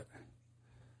bought it.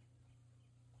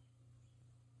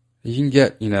 You can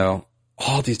get,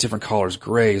 all these different colors,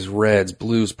 grays, reds,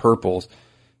 blues, purples,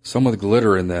 some with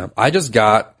glitter in them. I just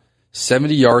got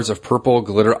 70 yards of purple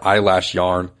glitter eyelash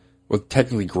yarn with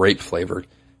technically grape flavored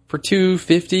for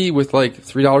 $2.50 with like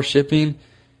 $3 shipping.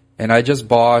 And I just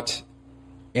bought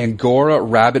Angora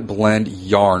Rabbit Blend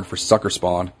yarn for sucker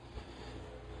spawn.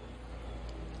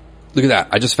 Look at that.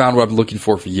 I just found what I've been looking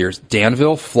for years.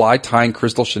 Danville Fly Tying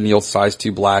Crystal Chenille size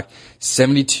 2 black,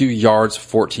 72 yards,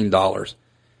 $14.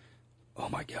 Oh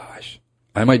my gosh.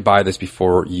 I might buy this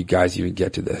before you guys even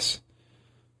get to this.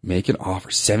 Make an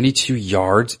offer. 72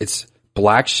 yards. It's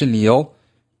black chenille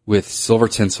with silver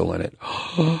tinsel in it.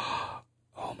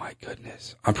 Oh my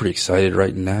goodness. I'm pretty excited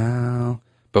right now.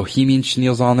 Bohemian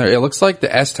chenille's on there. It looks like the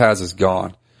Estaz is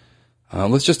gone.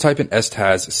 Let's just type in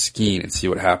Estaz skein and see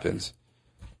what happens.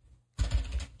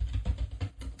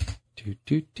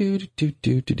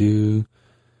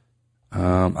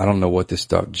 I don't know what this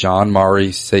stuff. John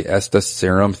Mari say Estes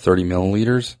serum 30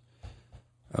 milliliters.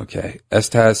 Okay.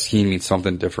 Estaz skein means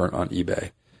something different on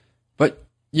eBay. But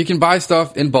you can buy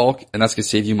stuff in bulk and that's going to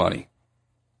save you money.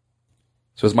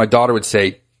 So as my daughter would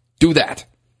say, do that.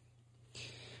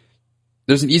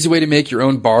 There's an easy way to make your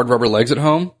own barred rubber legs at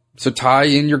home. So tie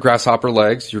in your grasshopper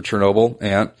legs, your Chernobyl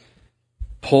ant.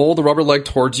 Pull the rubber leg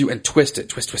towards you and twist it.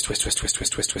 Twist.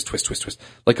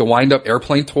 Like a wind-up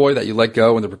airplane toy that you let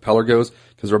go when the propeller goes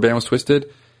because the rubber band was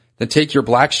twisted. Then take your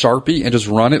black Sharpie and just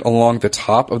run it along the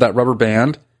top of that rubber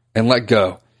band and let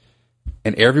go.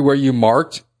 And everywhere you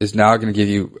marked is now going to give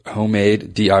you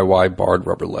homemade DIY barred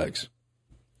rubber legs.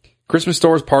 Christmas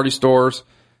stores, party stores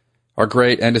are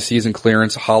great. End of season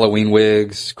clearance, Halloween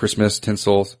wigs, Christmas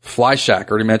tinsels. Fly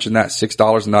Shack, already mentioned that,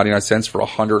 $6.99 for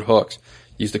 100 hooks.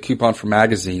 Use the coupon for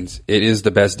magazines. It is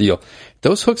the best deal.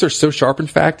 Those hooks are so sharp, in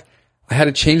fact, I had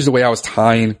to change the way I was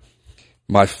tying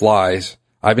my flies.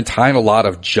 I've been tying a lot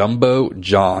of Jumbo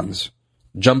Johns.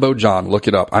 Jumbo John, look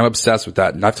it up. I'm obsessed with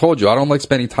that. And I've told you, I don't like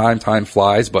spending time tying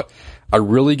flies, but I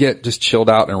really get just chilled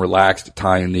out and relaxed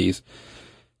tying these.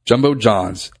 Jumbo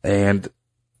Johns. And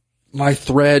my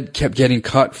thread kept getting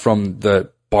cut from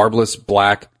the barbless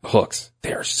black hooks.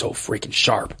 They are so freaking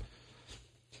sharp.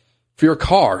 For your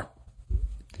car,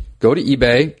 go to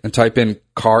eBay and type in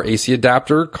car AC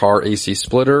adapter, car AC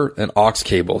splitter, and aux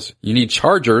cables. You need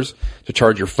chargers to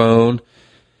charge your phone,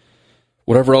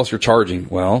 whatever else you're charging.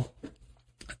 Well,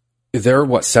 they're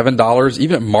 $7?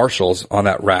 Even at Marshall's on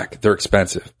that rack, they're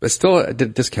expensive, but still a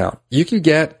discount. You can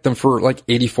get them for like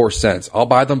 84 cents. I'll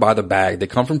buy them by the bag. They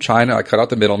come from China. I cut out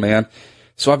the middleman.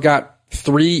 So I've got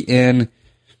 3 in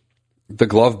the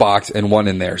glove box and 1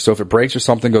 in there. So if it breaks or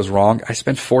something goes wrong, I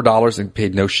spent $4 and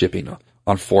paid no shipping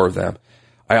on 4 of them.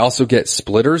 I also get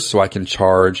splitters so I can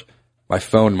charge my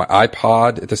phone, my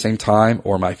iPod at the same time,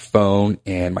 or my phone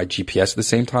and my GPS at the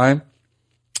same time,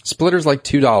 splitter's like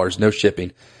 $2, no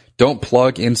shipping. Don't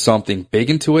plug in something big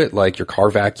into it, like your car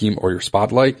vacuum or your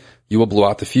spotlight. You will blow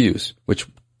out the fuse, which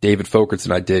David Folkerts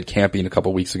and I did camping a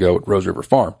couple weeks ago at Rose River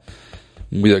Farm.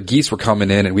 The geese were coming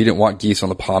in, and we didn't want geese on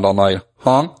the pond all night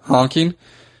honking.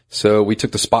 So we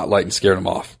took the spotlight and scared them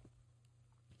off.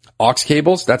 Aux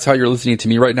cables, that's how you're listening to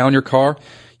me right now in your car.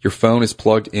 Your phone is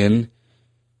plugged in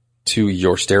to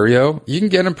your stereo. You can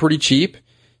get them pretty cheap.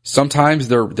 Sometimes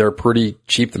they're pretty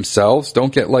cheap themselves.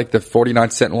 Don't get like the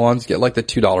 49-cent ones. Get like the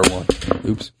 $2 one.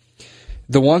 Oops.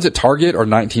 The ones at Target are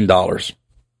 $19.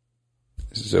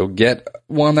 So get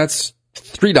one that's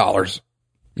 $3.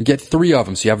 And get 3 of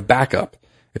them so you have a backup.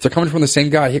 If they're coming from the same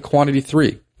guy, hit quantity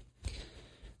 3.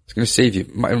 It's going to save you.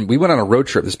 We went on a road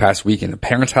trip this past weekend. The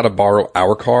parents had to borrow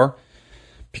our car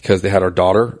because they had our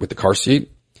daughter with the car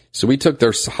seat. So we took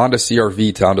their Honda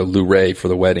CR-V down to Luray for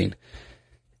the wedding.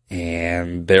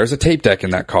 And there's a tape deck in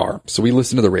that car. So we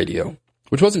listened to the radio,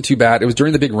 which wasn't too bad. It was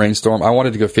during the big rainstorm. I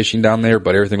wanted to go fishing down there,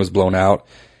 but everything was blown out.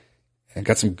 And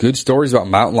got some good stories about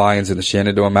mountain lions in the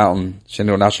Shenandoah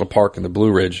National Park and the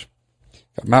Blue Ridge.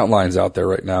 Got mountain lions out there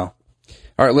right now.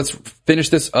 All right, let's finish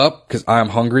this up because I am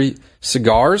hungry.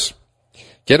 Cigars,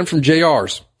 get them from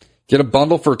JR's. Get a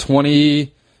bundle for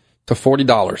 $20 to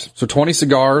 $40. So 20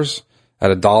 cigars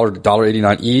at $1 to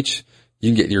 $1.89 each. You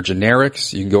can get your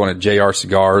generics. You can go on a JR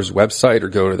Cigars website or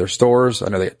go to their stores. I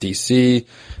know they got DC.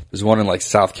 There's one in like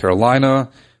South Carolina.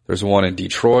 There's one in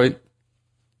Detroit.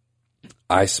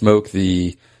 I smoke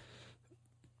the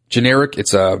generic.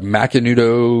 It's a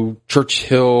Macanudo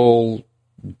Churchill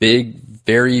big,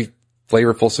 very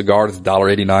flavorful cigar. It's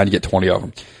 $1.89. You get 20 of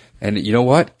them. And you know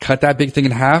what? Cut that big thing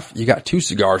in half. You got 2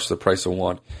 cigars for the price of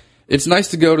 1. It's nice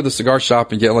to go to the cigar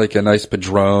shop and get like a nice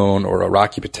Padron or a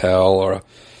Rocky Patel or a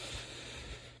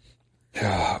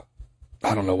I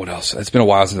don't know what else. It's been a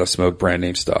while since I've smoked brand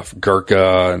name stuff.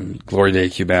 Gurkha and Gloria de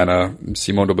Cubana, and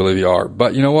Simón de Bolivar.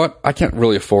 But you know what? I can't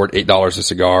really afford $8 a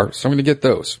cigar, so I'm going to get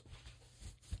those.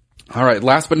 All right.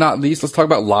 Last but not least, let's talk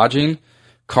about lodging.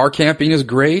 Car camping is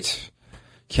great.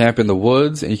 Camp in the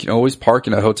woods, and you can always park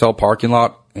in a hotel parking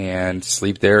lot and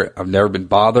sleep there. I've never been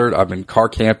bothered. I've been car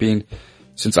camping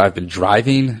since I've been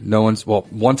driving.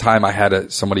 One time I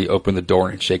had somebody open the door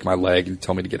and shake my leg and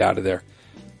tell me to get out of there.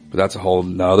 But that's a whole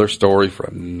nother story for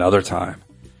another time.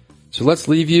 So let's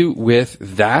leave you with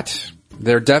that.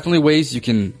 There are definitely ways you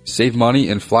can save money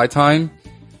in fly time.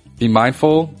 Be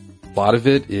mindful. A lot of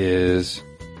it is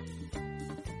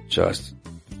just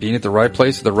being at the right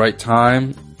place at the right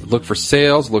time. Look for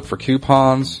sales. Look for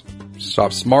coupons.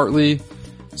 Shop smartly.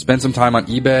 Spend some time on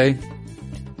eBay.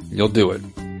 You'll do it.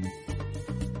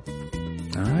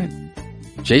 All right.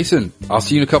 Jason, I'll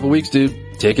see you in a couple weeks, dude.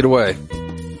 Take it away.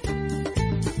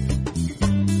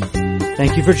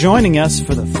 Thank you for joining us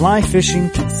for the Fly Fishing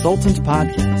Consultant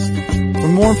Podcast. For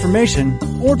more information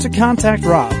or to contact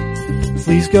Rob,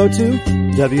 please go to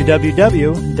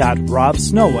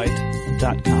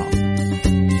www.robsnowhite.com.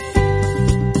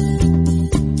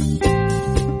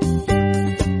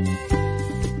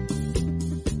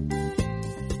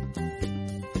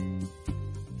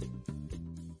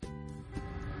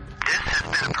 This has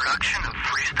been a production of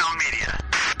Freestone Media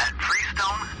at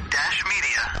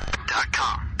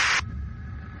freestone-media.com.